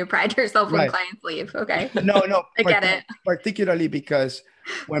and you pride yourself when clients leave. Okay. No, I get it. Particularly because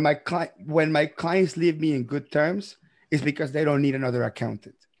when my clients leave me in good terms, it's because they don't need another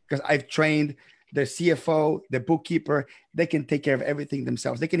accountant. Because I've trained the CFO, the bookkeeper, they can take care of everything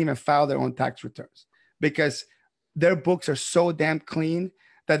themselves. They can even file their own tax returns because their books are so damn clean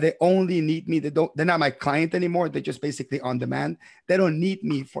that they only need me. They're not my client anymore. They're just basically on demand. They don't need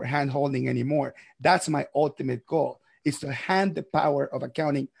me for hand holding anymore. That's my ultimate goal, is to hand the power of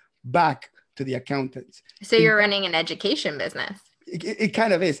accounting back to the accountants. So you're running an education business. It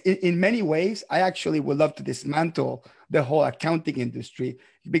kind of is. In many ways, I actually would love to dismantle the whole accounting industry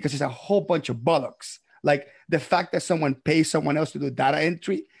because it's a whole bunch of bollocks. Like the fact that someone pays someone else to do data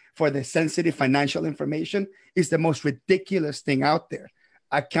entry for the sensitive financial information is the most ridiculous thing out there.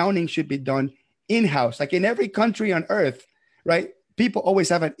 Accounting should be done in-house, like in every country on earth, right? People always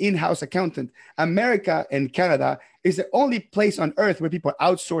have an in-house accountant. America and Canada is the only place on earth where people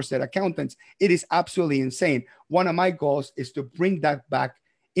outsource their accountants. It is absolutely insane. One of my goals is to bring that back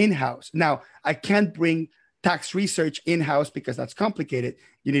in-house. Now, I can't bring tax research in-house because that's complicated.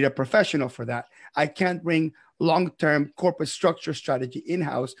 You need a professional for that. I can't bring long-term corporate structure strategy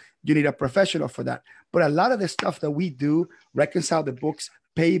in-house. You need a professional for that. But a lot of the stuff that we do, reconcile the books,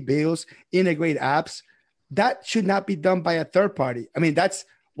 pay bills, integrate apps, that should not be done by a third party. I mean, that's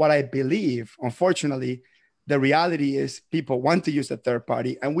what I believe. Unfortunately, the reality is people want to use a third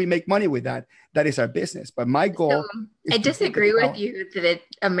party and we make money with that. That is our business. But my goal is I disagree with you that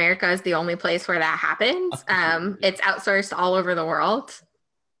America is the only place where that happens. It's outsourced all over the world.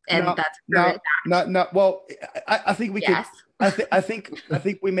 And that's well, I think we could. I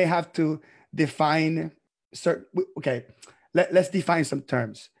think we may have to define certain. Okay, let's define some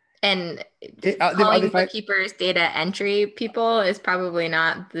terms. And calling bookkeepers data entry people is probably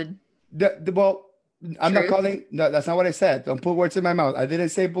not the well. I'm not calling. No, that's not what I said. Don't put words in my mouth. I didn't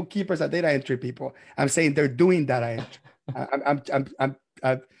say bookkeepers are data entry people. I'm saying they're doing data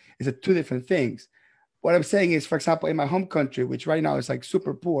entry. It's two different things. What I'm saying is, for example, in my home country, which right now is like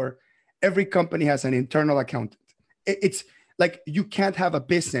super poor, every company has an internal accountant. It's like you can't have a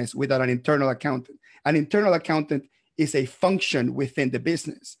business without an internal accountant. An internal accountant is a function within the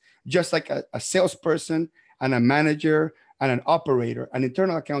business, just like a salesperson and a manager and an operator. An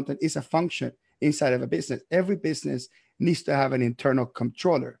internal accountant is a function inside of a business. Every business needs to have an internal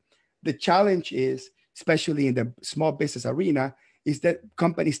controller. The challenge is, especially in the small business arena, is that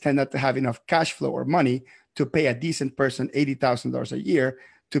companies tend not to have enough cash flow or money to pay a decent person $80,000 a year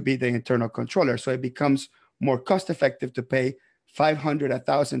to be the internal controller. So it becomes more cost effective to pay $500, $1,000,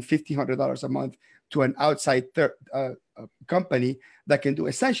 $1,500 a month to an outside company that can do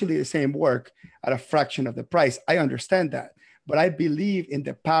essentially the same work at a fraction of the price. I understand that, but I believe in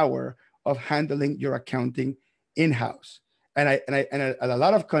the power of handling your accounting in-house. And a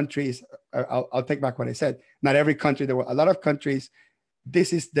lot of countries, I'll take back what I said. Not every country, there were a lot of countries,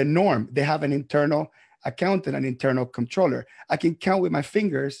 this is the norm. They have an internal accountant, an internal controller. I can count with my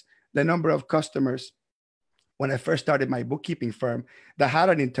fingers the number of customers when I first started my bookkeeping firm that had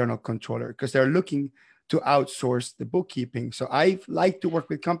an internal controller because they're looking to outsource the bookkeeping. So I like to work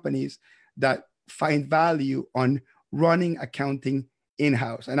with companies that find value on running accounting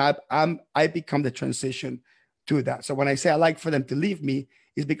in-house. And I become the transition to that. So when I say I like for them to leave me,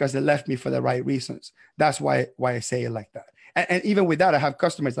 is because they left me for the right reasons. That's why I say it like that. And even with that, I have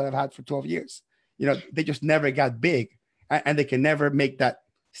customers that I've had for 12 years. You know, they just never got big and they can never make that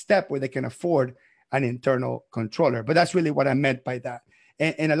step where they can afford an internal controller. But that's really what I meant by that.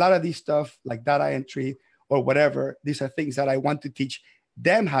 And a lot of these stuff like data entry or whatever, these are things that I want to teach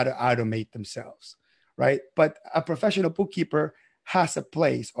them how to automate themselves, right? But a professional bookkeeper has a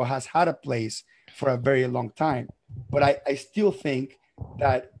place or has had a place for a very long time. But I still think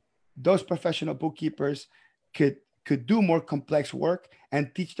that those professional bookkeepers could do more complex work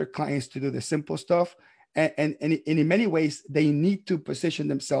and teach their clients to do the simple stuff. And in many ways, they need to position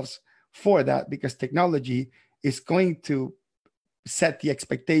themselves for that because technology is going to set the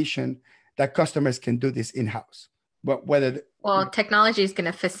expectation that customers can do this in-house. But technology is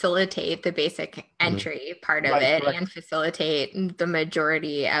going to facilitate the basic entry part of it and facilitate the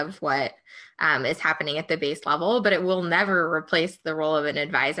majority of what is happening at the base level, but it will never replace the role of an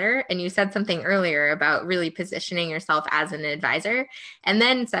advisor. And you said something earlier about really positioning yourself as an advisor, and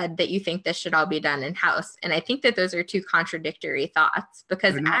then said that you think this should all be done in-house. And I think that those are two contradictory thoughts,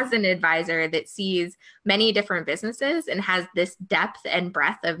 because as an advisor that sees many different businesses and has this depth and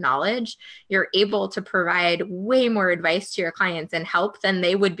breadth of knowledge, you're able to provide way more advice to your clients and help than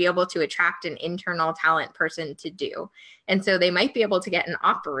they would be able to attract an internal talent person to do. And so they might be able to get an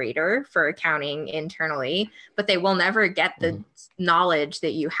operator for accounting internally, but they will never get the knowledge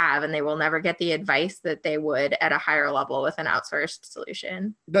that you have, and they will never get the advice that they would at a higher level with an outsourced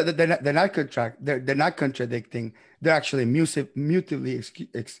solution. They're not contradicting. They're actually mutually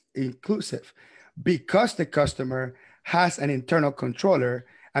inclusive, because the customer has an internal controller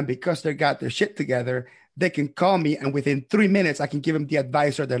and because they got their shit together. They can call me and within 3 minutes, I can give them the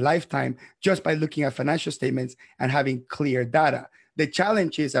advice of their lifetime just by looking at financial statements and having clear data. The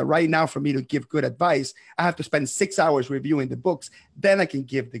challenge is that right now, for me to give good advice, I have to spend 6 hours reviewing the books. Then I can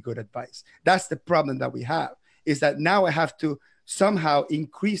give the good advice. That's the problem that we have, is that now I have to somehow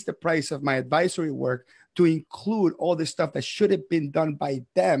increase the price of my advisory work to include all the stuff that should have been done by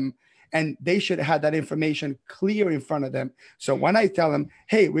them. And they should have had that information clear in front of them. So when I tell them,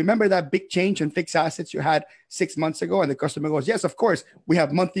 hey, remember that big change in fixed assets you had 6 months ago? And the customer goes, yes, of course. We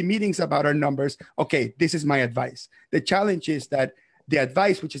have monthly meetings about our numbers. Okay, this is my advice. The challenge is that the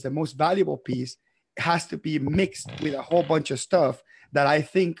advice, which is the most valuable piece, has to be mixed with a whole bunch of stuff that I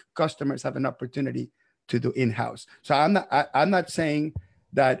think customers have an opportunity to do in-house. So I'm not saying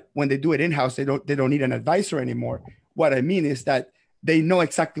that when they do it in-house, they don't need an advisor anymore. What I mean is that they know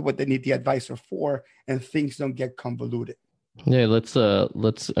exactly what they need the advisor for, and things don't get convoluted. Yeah, let's I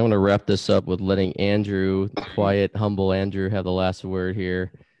want to wrap this up with letting Andrew, quiet, humble Andrew, have the last word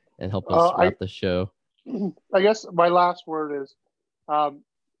here and help us wrap the show. I guess my last word is, I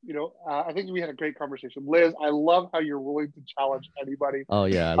think we had a great conversation. Liz, I love how you're willing to challenge anybody. Oh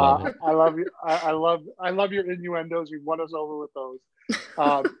yeah, I love it. I love you. I love your innuendos. You've won us over with those.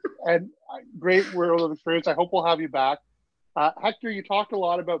 And great world of experience. I hope we'll have you back. Hector, you talked a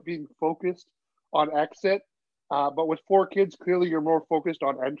lot about being focused on exit, but with 4 kids, clearly you're more focused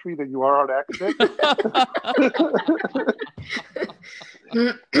on entry than you are on exit.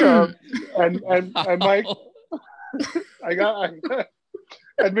 And Mike, I got,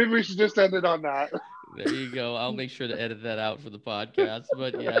 and maybe we should just end it on that. There you go. I'll make sure to edit that out for the podcast.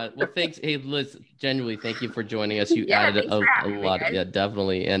 But yeah, well, thanks. Hey, Liz, genuinely, thank you for joining us. You added a lot. Yeah,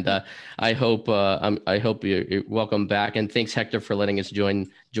 definitely. And I hope you're welcome back. And thanks, Hector, for letting us join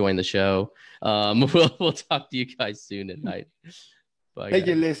the show. We'll talk to you guys soon at night. Bye. Thank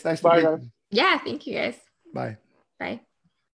you, Liz. Nice to meet you. Yeah, thank you guys. Bye. Bye.